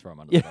Watts. Don't throw him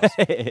under the bus.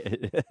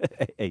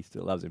 he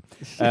still loves him.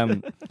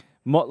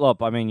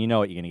 Motlop, I mean, you know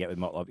what you're going to get with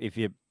Motlop. If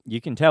you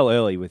can tell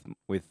early with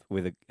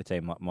a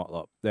team like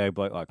Motlop, they're a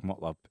bloke like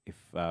Motlop. If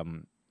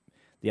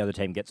the other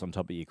team gets on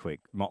top of you quick,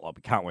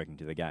 Motlop can't work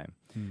into the game.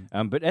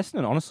 But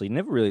Essendon, honestly,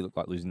 never really looked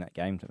like losing that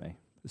game to me.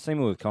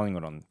 Similar with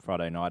Collingwood on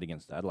Friday night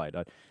against Adelaide.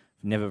 I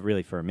never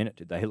really for a minute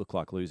did they look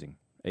like losing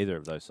either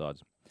of those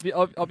sides.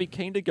 I'll be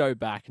keen to go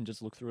back and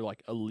just look through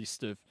like a long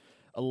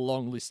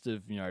list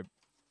of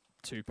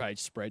 2-page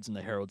spreads in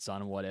the Herald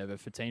Sun and whatever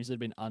for teams that have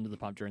been under the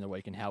pump during the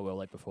week and how well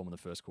they perform in the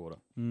first quarter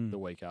the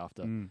week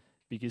after.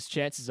 Because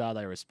chances are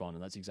they respond,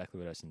 and that's exactly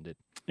what Essendon did.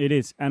 It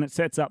is, and it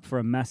sets up for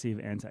a massive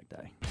Anzac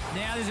Day.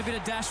 Now there's a bit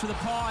of dash for the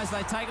Pies.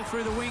 They take it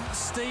through the wing.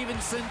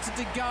 Stevenson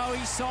to go.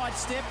 He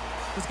sidestep.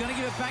 Was going to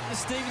give it back to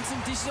Stevenson.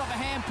 Dishes off a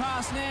hand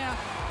pass now.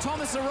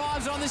 Thomas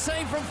arrives on the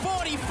scene from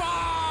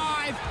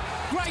 45.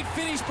 Great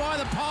finish by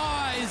the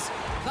Pies.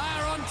 They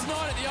are on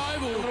tonight at the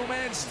Oval. Little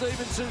man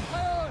Stevenson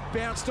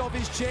bounced off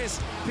his chest,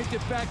 picked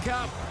it back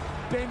up,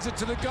 bends it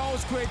to the goal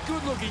square.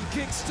 Good-looking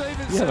kick,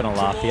 Stevenson. You having a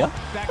laugh here?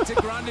 Back to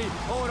Grundy.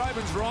 Oh, it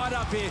opens right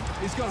up here.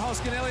 He's got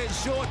Hoskin Elliott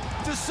short.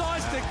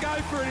 Decides to go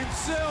for it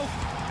himself.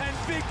 And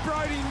Big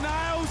Brody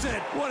nails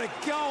it. What a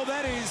goal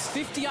that is.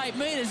 58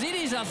 metres. It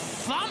is a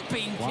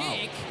thumping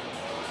kick.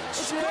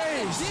 It's got the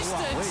Jeez.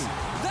 distance.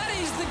 That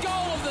is the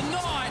goal of the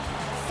night.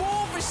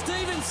 4 for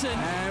Stevenson.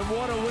 And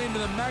what a win to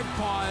the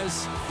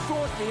Magpies.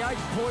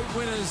 48-point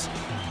winners.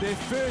 Their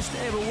first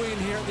ever win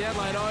here at the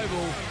Adelaide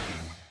Oval.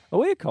 Are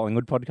we a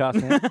Collingwood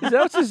podcast now? Is that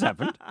what's just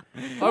happened?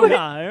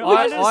 I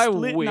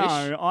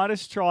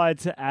just tried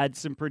to add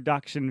some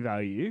production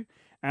value,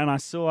 and I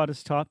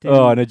just typed in.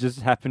 Oh, and it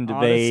just happened to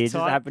I be just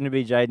typed-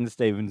 Jaden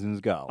Stevenson's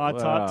goal. I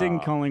typed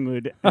in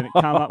Collingwood, and it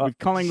came up with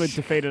Collingwood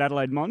defeated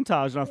Adelaide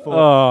montage, and I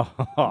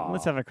thought,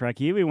 let's have a crack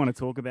here. We want to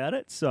talk about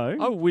it. So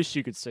I wish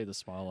you could see the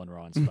smile on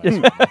Ryan's face.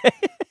 Right now.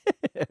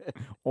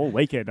 all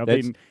weekend I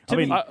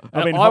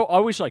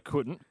wish I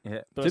couldn't.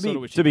 Yeah. But I sorta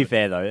wish To you be could.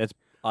 fair though, it's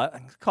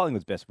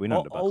Collingwood's best win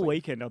under Buckley. all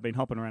weekend I've been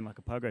hopping around like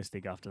a pogo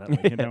stick after that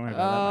weekend. Don't worry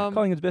about that, mate.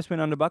 Collingwood's best win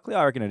under Buckley,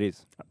 I reckon it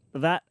is.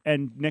 That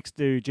and next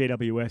to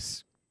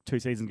GWS 2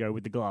 seasons ago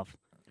with the glove.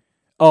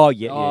 Oh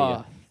yeah.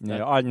 I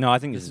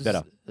think this is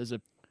better. There's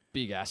a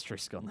big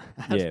asterisk on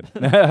that.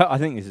 Yeah, I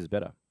think this is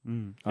better.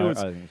 It I was,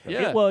 think it's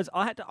better. Yeah. it was.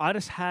 I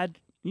just had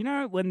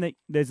when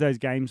there's those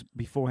games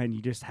beforehand,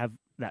 you just have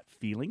that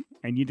feeling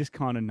and you just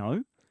kind of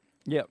know.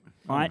 Yep.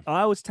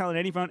 I was telling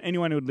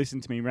anyone who would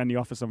listen to me around the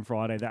office on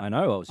Friday that I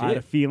know. I was I had a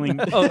here. feeling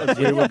that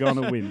we were going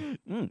to win.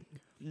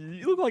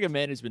 You look like a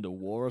man who's been to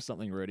war or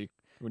something, Rudy,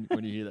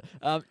 when you hear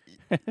that.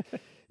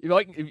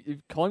 If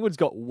Collingwood's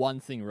got one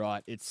thing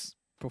right, it's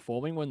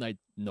performing when they're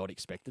not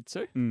expected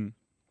to.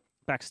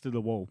 Backs to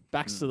the wall.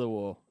 Backs to the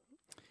wall.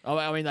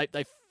 I mean,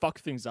 they fuck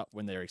things up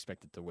when they're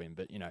expected to win,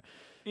 but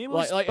It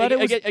was,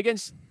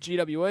 against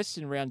GWS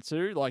in round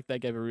 2, like they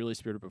gave a really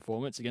spirited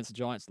performance. Against the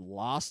Giants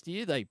last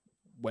year, they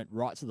went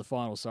right to the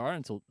final siren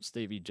until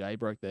Stevie J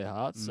broke their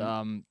hearts.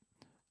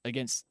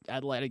 Against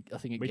Adelaide, I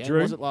think again,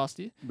 was it last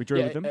year? We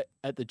drew with them.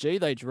 At the G,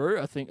 they drew.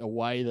 I think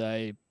away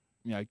they,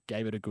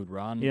 gave it a good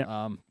run.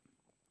 Yeah.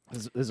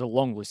 There's a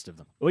long list of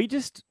them. We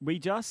just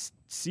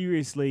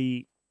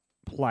seriously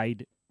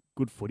played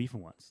good footy for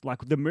once.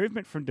 Like the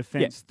movement from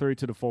defence through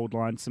to the forward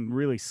line, some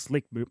really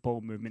slick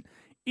ball movement.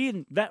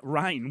 In that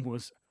rain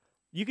was,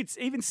 you could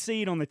even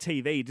see it on the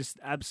TV, just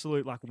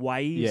absolute like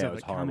waves of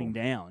it coming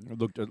down. It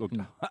looked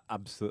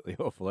absolutely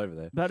awful over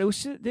there. But it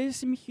was there's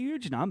some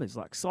huge numbers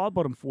like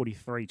Sidebottom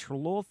 43,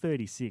 Treloar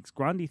 36,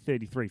 Grundy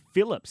 33,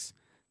 Phillips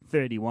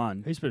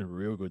 31. He's been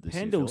real good this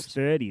year. Pendle's Phillips.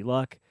 30,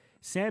 like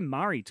Sam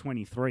Murray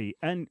 23,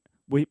 and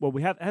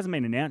hasn't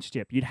been announced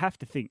yet. But you'd have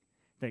to think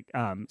that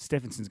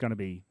Stephenson's going to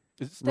be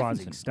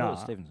rising star.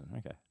 Oh, Stevenson.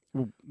 Okay.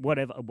 Well,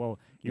 whatever. Well,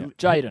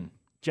 Jaden.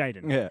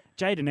 Yeah.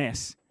 Jaden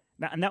S.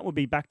 And that would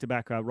be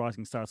back-to-back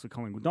rising stars for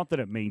Collingwood. Not that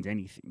it means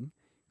anything,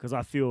 because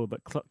I feel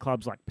that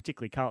clubs like,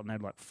 particularly Carlton,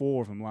 had like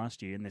 4 of them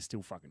last year, and they're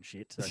still fucking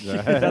shit. So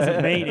it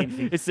doesn't mean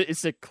anything.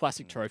 It's a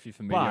classic trophy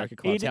for mediocre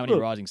clubs. How many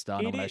rising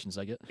star nominations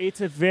they get?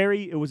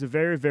 It was a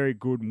very, very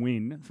good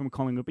win from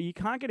Collingwood, but you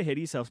can't get ahead of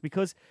yourselves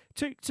because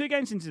two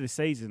games into the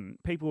season,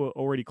 people were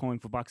already calling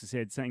for Bucks'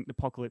 head, saying the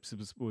apocalypse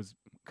was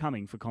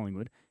coming for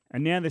Collingwood,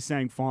 and now they're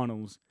saying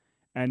finals,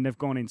 and they've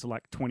gone into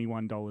like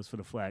 $21 for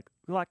the flag.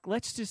 Like,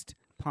 let's just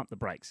pump the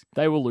brakes.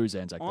 They will lose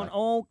Anzac Day.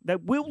 They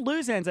will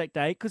lose Anzac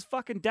Day because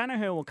fucking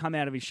Danaher will come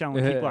out of his shell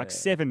and kick like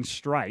 7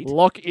 straight.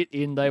 Lock it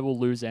in. They will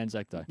lose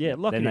Anzac Day. Yeah,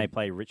 lock Then it they in.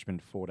 play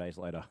Richmond 4 days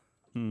later.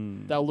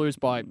 They'll lose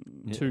by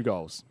 2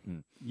 goals.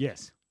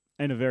 Yes.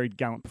 and a very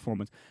gallant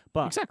performance.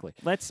 But Exactly.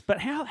 But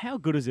how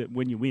good is it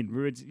when you win?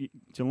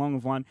 Geelong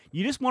have won.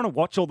 You just want to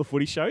watch all the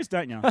footy shows,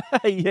 don't you?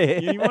 Yeah.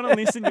 You want to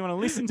listen. You want to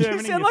listen to You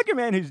everything. sound like a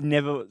man who's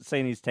never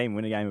seen his team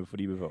win a game of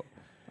footy before.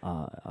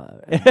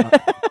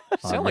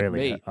 Sound like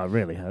me. I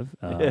really have.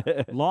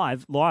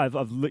 Live.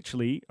 I've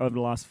literally over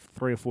the last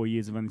 3 or 4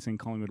 years, I've only seen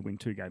Collingwood win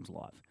 2 games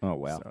live. Oh,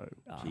 wow. So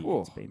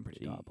Whoa. it's been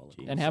pretty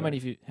diabolical. And how many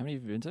have you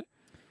been to?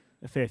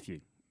 A fair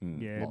few. Mm.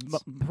 Yeah,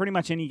 Lots. pretty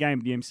much any game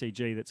at the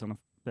MCG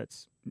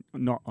that's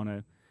not on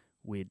a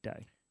weird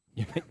day.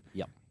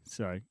 Yep.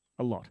 So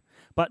a lot.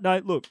 But no,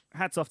 look,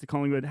 hats off to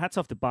Collingwood, hats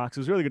off to Bucks. It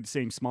was really good to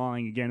see him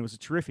smiling again. It was a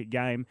terrific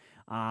game.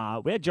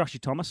 We had Joshy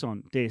Thomas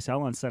on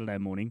DSL on Saturday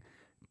morning.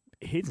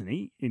 Isn't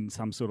he in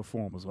some sort of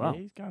form as well?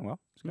 Yeah, he's going well.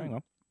 He's going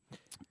well.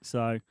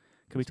 So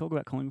can we talk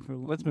about Collingwood for a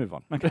little? Let's move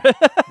on. Okay.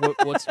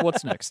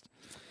 What's next?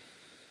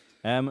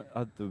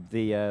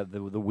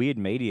 The weird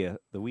media,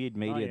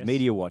 yes.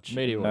 media watch.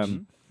 Media watch.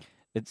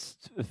 It's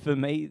for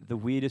me the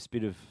weirdest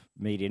bit of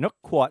media, not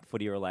quite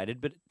footy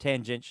related, but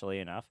tangentially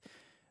enough.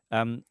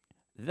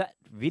 That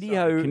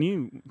video. Sorry,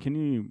 can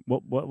you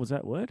what was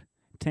that word?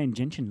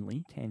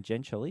 Tangentially.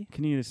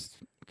 Can you just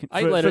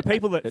for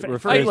people that it for,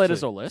 refers Eight letters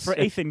to- or less. for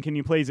Ethan, can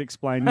you please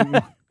explain?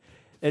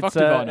 It's Fuck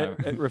if I know.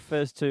 it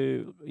refers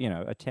to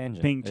a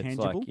tangent Being It's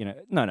tangible?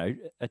 like, no,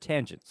 a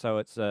tangent. So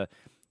it's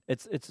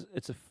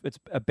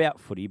about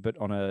footy, but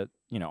on a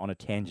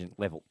tangent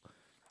level,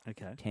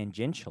 Okay.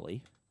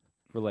 tangentially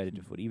related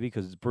to footy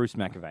because it's Bruce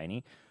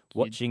McAvaney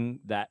watching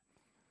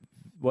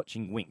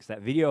Winks.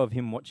 That video of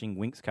him watching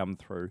Winks come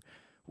through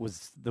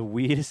was the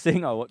weirdest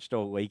thing I watched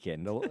all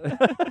weekend.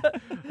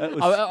 It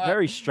was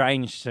very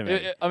strange to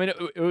me. I mean,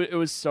 it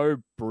was so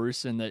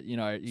Bruce, and that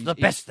It's the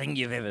best thing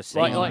you've ever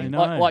seen. I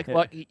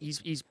know.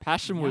 his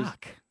passion was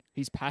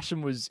his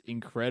passion was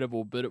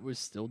incredible, but it was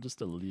still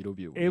just a little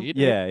bit It, weird.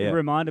 it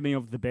reminded me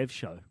of the Bev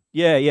show.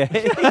 Yeah.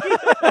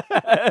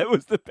 It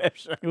was the best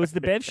show. It was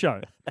the Bev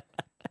show.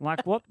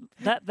 Like what?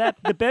 That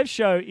the Bev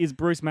show is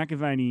Bruce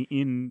McAvaney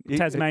in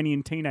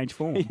Tasmanian teenage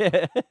form.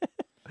 Yeah.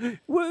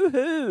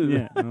 Woohoo!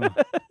 Yeah. Oh.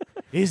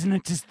 Isn't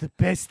it just the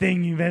best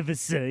thing you've ever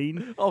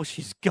seen? Oh,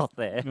 she's got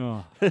there.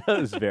 Oh. That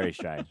was very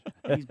strange.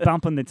 He's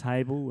bumping the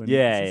table. And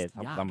Yeah, it's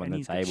just yeah, yuck, bumping and the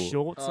he's got table.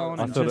 shorts on.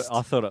 I and thought just,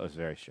 I thought it was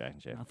very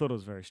strange. Yeah. I thought it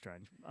was very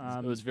strange.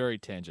 It was very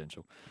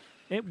tangential.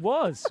 It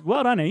was.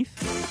 Well done, Heath.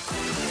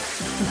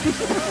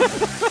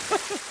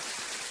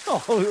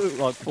 Oh,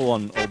 like full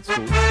on old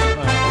school.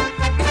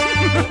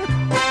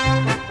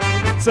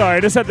 Sorry, I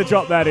just had to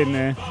drop that in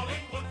there.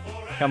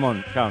 Come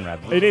on,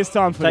 Rabs. It is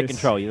time for Take this.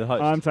 control. You're the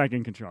host. I'm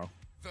taking control.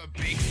 The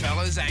big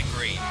fella's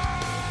angry.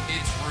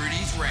 It's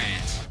Rudy's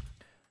rant.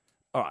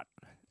 All right.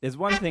 There's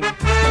one thing.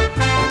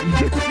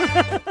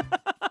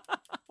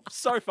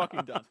 So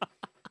fucking done.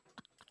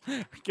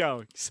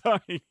 Go.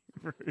 Sorry.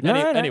 No.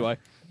 Anyway,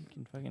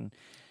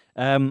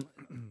 I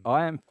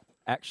am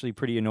actually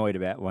pretty annoyed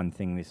about one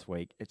thing this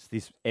week. It's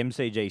this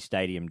MCG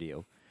stadium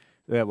deal.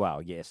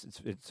 Well, yes.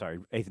 Sorry,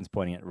 Ethan's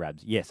pointing at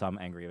Rabs. Yes, I'm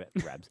angry about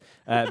the Rabs.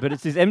 But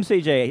it's this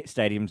MCG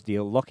stadiums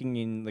deal locking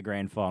in the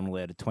grand final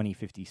there to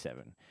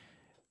 2057.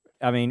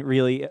 I mean,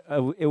 really,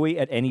 are we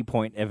at any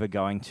point ever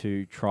going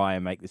to try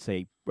and make this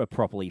a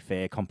properly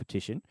fair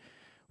competition?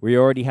 We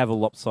already have a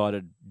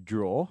lopsided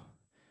draw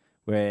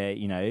where,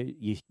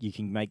 you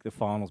can make the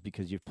finals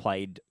because you've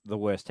played the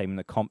worst team in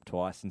the comp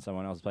twice and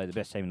someone else played the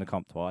best team in the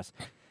comp twice.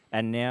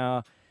 And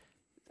now,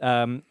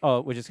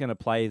 we're just going to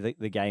play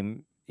the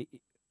game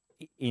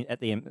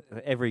at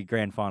every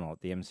grand final at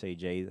the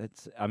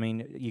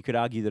MCG. You could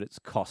argue that it's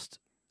cost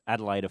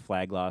Adelaide a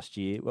flag last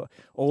year. Well,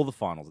 all the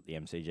finals at the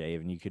MCG,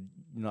 even you could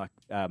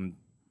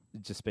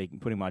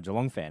putting my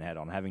Geelong fan hat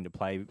on, having to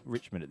play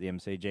Richmond at the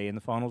MCG in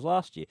the finals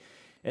last year,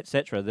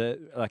 etc.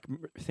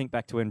 Think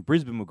back to when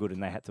Brisbane were good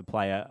and they had to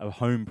play a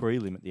home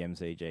prelim at the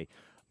MCG.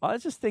 I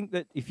just think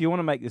that if you want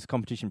to make this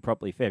competition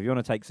properly fair, if you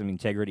want to take some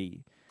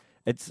integrity,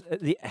 it's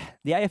the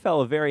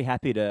AFL are very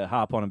happy to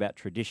harp on about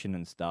tradition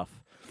and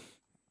stuff.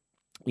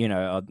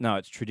 No,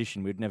 it's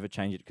tradition. We'd never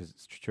change it because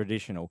it's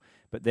traditional.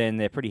 But then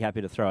they're pretty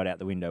happy to throw it out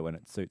the window when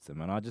it suits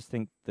them. And I just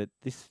think that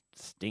this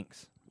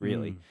stinks,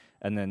 really.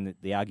 And then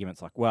the argument's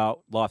like,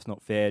 well, life's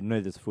not fair,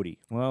 neither's footy.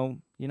 Well,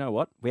 you know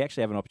what? We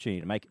actually have an opportunity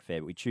to make it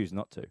fair, but we choose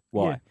not to.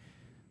 Why? Yeah.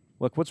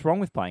 Look, what's wrong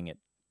with playing it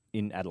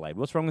in Adelaide?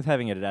 What's wrong with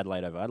having it at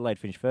Adelaide Oval? Adelaide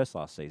finished first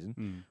last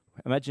season.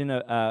 Imagine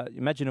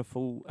a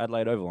full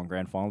Adelaide Oval on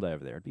grand final day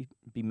over there. It'd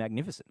be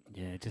magnificent.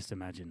 Yeah, just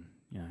imagine,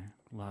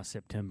 last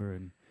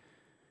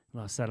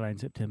Saturday in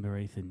September,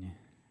 Ethan, you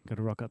got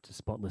to rock up to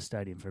Spotless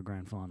Stadium for a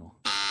grand final.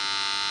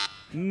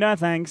 No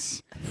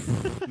thanks.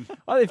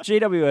 If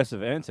GWS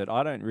have earned it,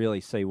 I don't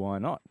really see why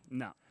not.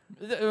 No.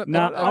 No,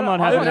 No, I'm not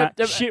having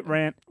that. Shit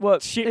rant. Well,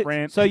 Shit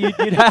rant. So you'd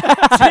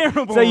have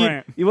Terrible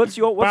rant. What's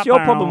your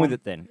problem with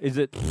it then? Is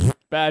it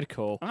bad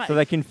call. so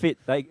they can fit?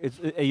 Are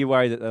you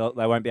worried that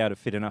they won't be able to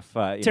fit enough?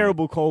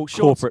 Terrible call.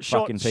 corporate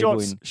fucking people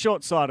in?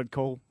 Short-sighted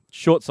call.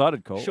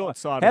 Short-sighted call.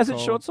 Short-sighted How's call.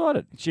 it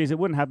short-sighted? Jeez, it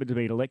wouldn't happen to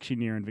be an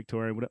election year in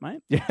Victoria, would it,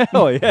 mate? Yeah.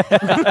 Oh, yeah.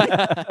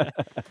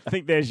 I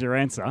think there's your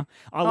answer.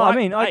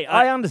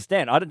 I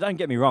understand. Don't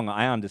get me wrong.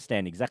 I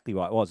understand exactly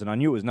why it was, and I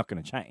knew it was not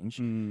going to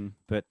change.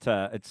 But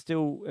it's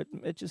still,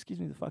 it just gives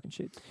me the fucking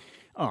shits.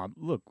 Oh,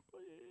 look,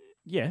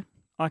 yeah,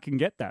 I can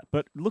get that.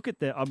 But look at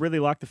I really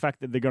like the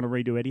fact that they're going to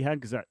redo Etihad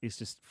because that is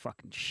just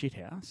fucking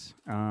shithouse.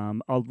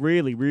 I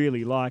really,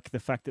 really like the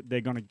fact that they're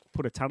going to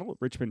put a tunnel at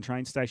Richmond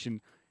train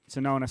station so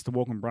no one has to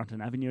walk on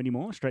Brunton Avenue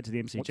anymore, straight to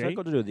the MCG. What's that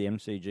got to do with the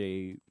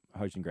MCG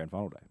hosting Grand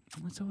Final Day?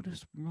 That's all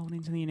just rolled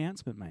into the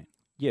announcement, mate.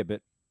 Yeah,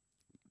 but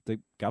the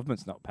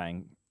government's not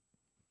paying.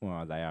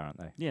 Well, they are, aren't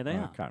they? Yeah, they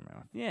are. I can't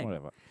remember. Yeah.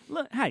 Whatever.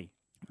 Look, hey,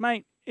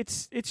 mate,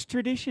 it's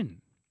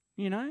tradition,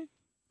 you know?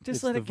 Just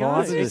It's let the it go.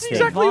 vibe of the It's thing.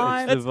 exactly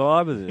It's the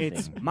vibe of the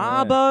It's thing.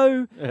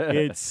 Marbo.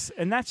 Yeah.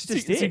 And that's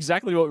just It's it.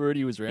 exactly what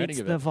Rudy was ranting It's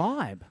about. the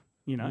vibe,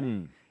 you know?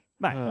 Mm.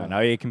 Mate, No,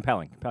 yeah,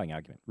 compelling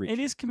argument. Rich. it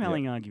is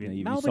compelling Yeah. argument.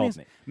 Yeah,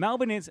 you've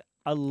Melbourne is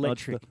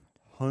electric.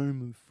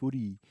 Home of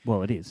footy.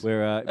 Well, it is.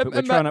 We're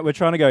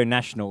trying to go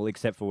national,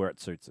 except for where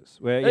it suits us.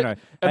 Where you know,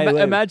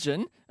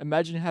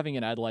 Imagine having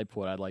an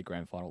Port Adelaide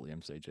grand final at the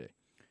MCG.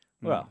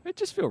 Well, It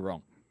just feel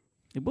wrong.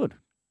 It would.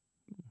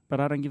 But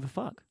I don't give a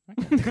fuck.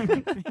 The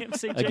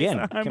MCG is Again,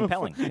 the home of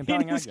compelling. footy.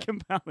 Compelling It is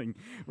argument. compelling.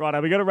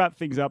 Right, we got to wrap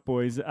things up,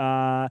 boys.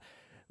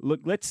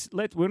 Look, we're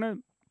going to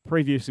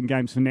preview some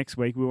games for next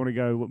week. We want to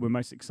go what we're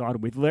most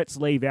excited with. Let's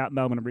leave out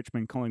Melbourne and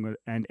Richmond, Collingwood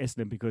and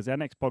Essendon because our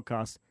next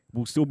podcast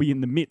will still be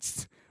in the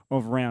midst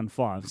of round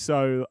 5.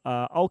 So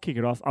I'll kick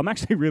it off. I'm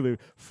actually really...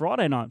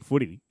 Friday night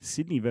footy,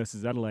 Sydney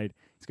versus Adelaide,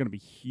 it's going to be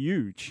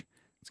huge.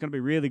 It's going to be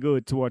really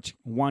good to watch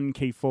one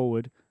key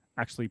forward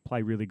actually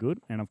play really good.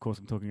 And, of course,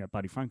 I'm talking about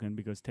Buddy Franklin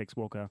because Tex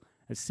Walker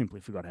has simply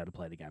forgot how to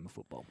play the game of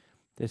football.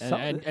 there's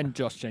And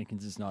Josh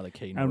Jenkins is neither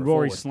key nor And a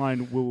Rory forward.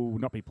 Sloane will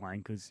not be playing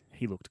because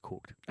he looked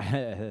cooked.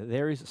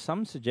 there is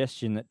some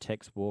suggestion that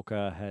Tex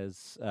Walker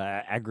has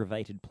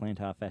aggravated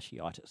plantar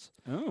fasciitis.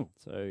 Oh.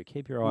 So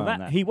keep your eye on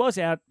that. He was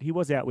out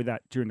with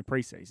that during the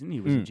preseason. He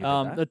was injured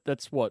with that.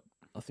 That's what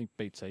I think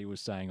BT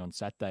was saying on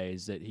Saturday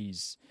is that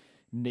he's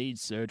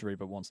needs surgery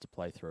but wants to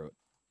play through it,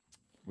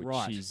 which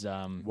Right. is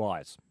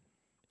Wise.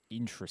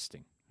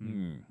 interesting.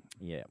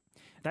 Yeah.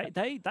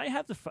 They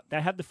have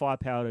the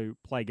firepower to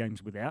play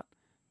games without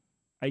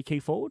a key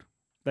forward.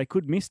 They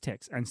could miss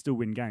Tex and still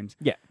win games.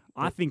 Yeah.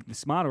 I think the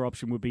smarter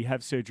option would be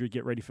have surgery,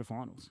 get ready for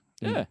finals.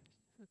 Yeah,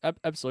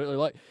 absolutely.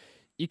 Like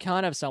you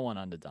can't have someone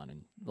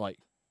underdone,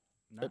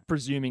 and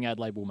presuming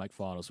Adelaide will make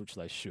finals, which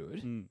they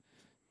should,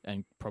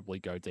 and probably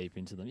go deep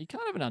into them. You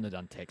can't have an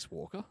underdone Tex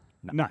Walker.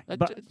 No,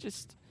 but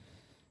just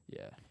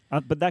yeah.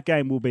 But that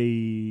game will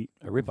be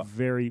A ripper.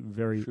 Very,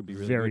 very, Should be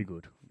really very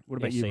good. good. What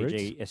about you, Roots?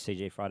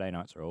 SCG Friday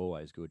nights are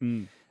always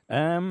good.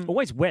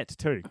 Always wet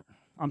too.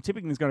 I'm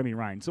tipping there's going to be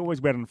rain. It's always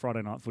wet on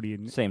Friday night footy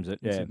in Seems it,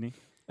 yeah. Sydney.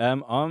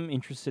 I'm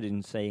interested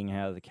in seeing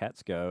how the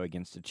Cats go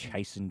against a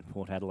chastened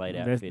Port Adelaide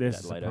outfit.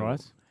 There's at a Adelaide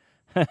surprise.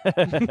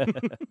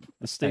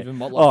 The Stephen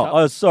Motlop Cup.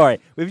 Oh, sorry.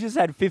 We've just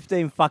had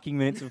 15 fucking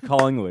minutes of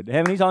Collingwood.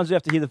 How many times do we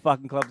have to hear the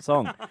fucking club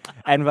song?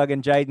 And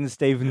fucking Jaden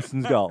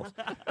Stevenson's goals.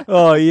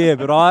 Oh, yeah,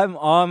 but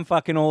I'm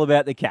fucking all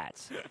about the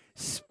Cats.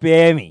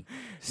 Spare me.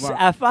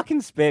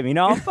 Fucking spare me.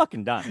 No, I'm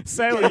fucking done.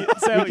 Say what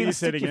can you stick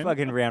said your again.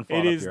 fucking round 5 It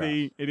up is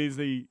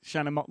your the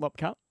Shannon Motlop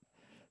Cup.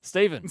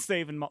 Stephen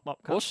Stephen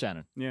Motlop Cup. or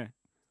Shannon. Yeah.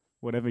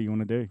 Whatever you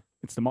want to do.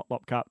 It's the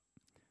Motlop Cup.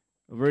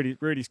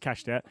 Rudy's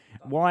cashed out.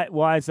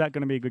 Why is that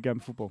going to be a good game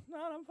of football? No,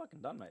 I'm fucking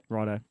done, mate.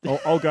 Righto.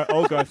 I'll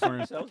go for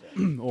him.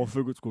 I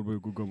think it's going to be a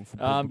good game of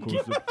football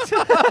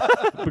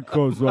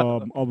because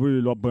I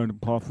really like Brendan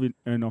Parfitt,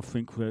 and I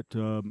think that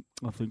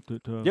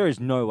There is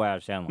no way I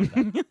sound like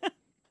that.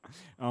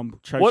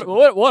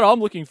 What I'm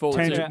looking forward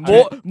Tangent.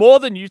 to more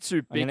than you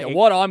two bicker. eat-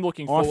 What I'm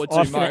looking forward to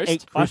I'm gonna most.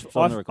 eat crisps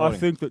on the I recording.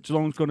 think that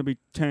Geelong's going to be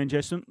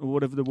tangent or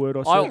whatever the word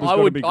I said.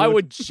 I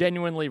would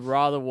genuinely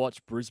rather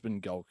watch Brisbane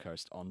Gold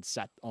Coast on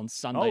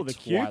Sunday. Oh, the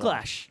Q twilight.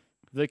 clash.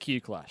 The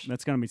Q clash.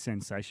 That's going to be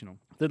sensational.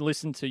 Then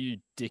listen to you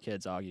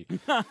dickheads argue.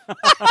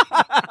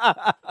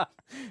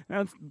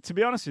 Now, to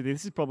be honest with you,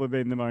 this has probably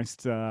been the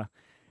most.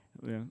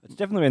 It's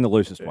definitely been the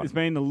loosest one. It's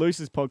been the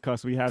loosest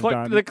podcast we have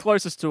done. The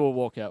closest to a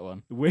walkout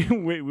one. We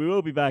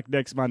will be back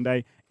next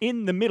Monday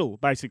in the middle,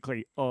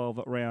 basically, of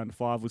round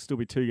 5. Will still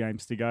be 2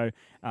 games to go.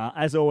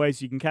 As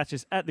always, you can catch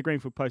us at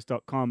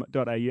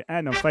thegreenfieldpost.com.au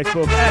and on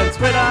Facebook and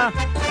Twitter.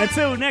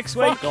 Until next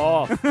week. Fuck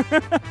off. Good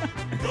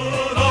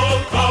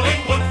old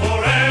Collingwood.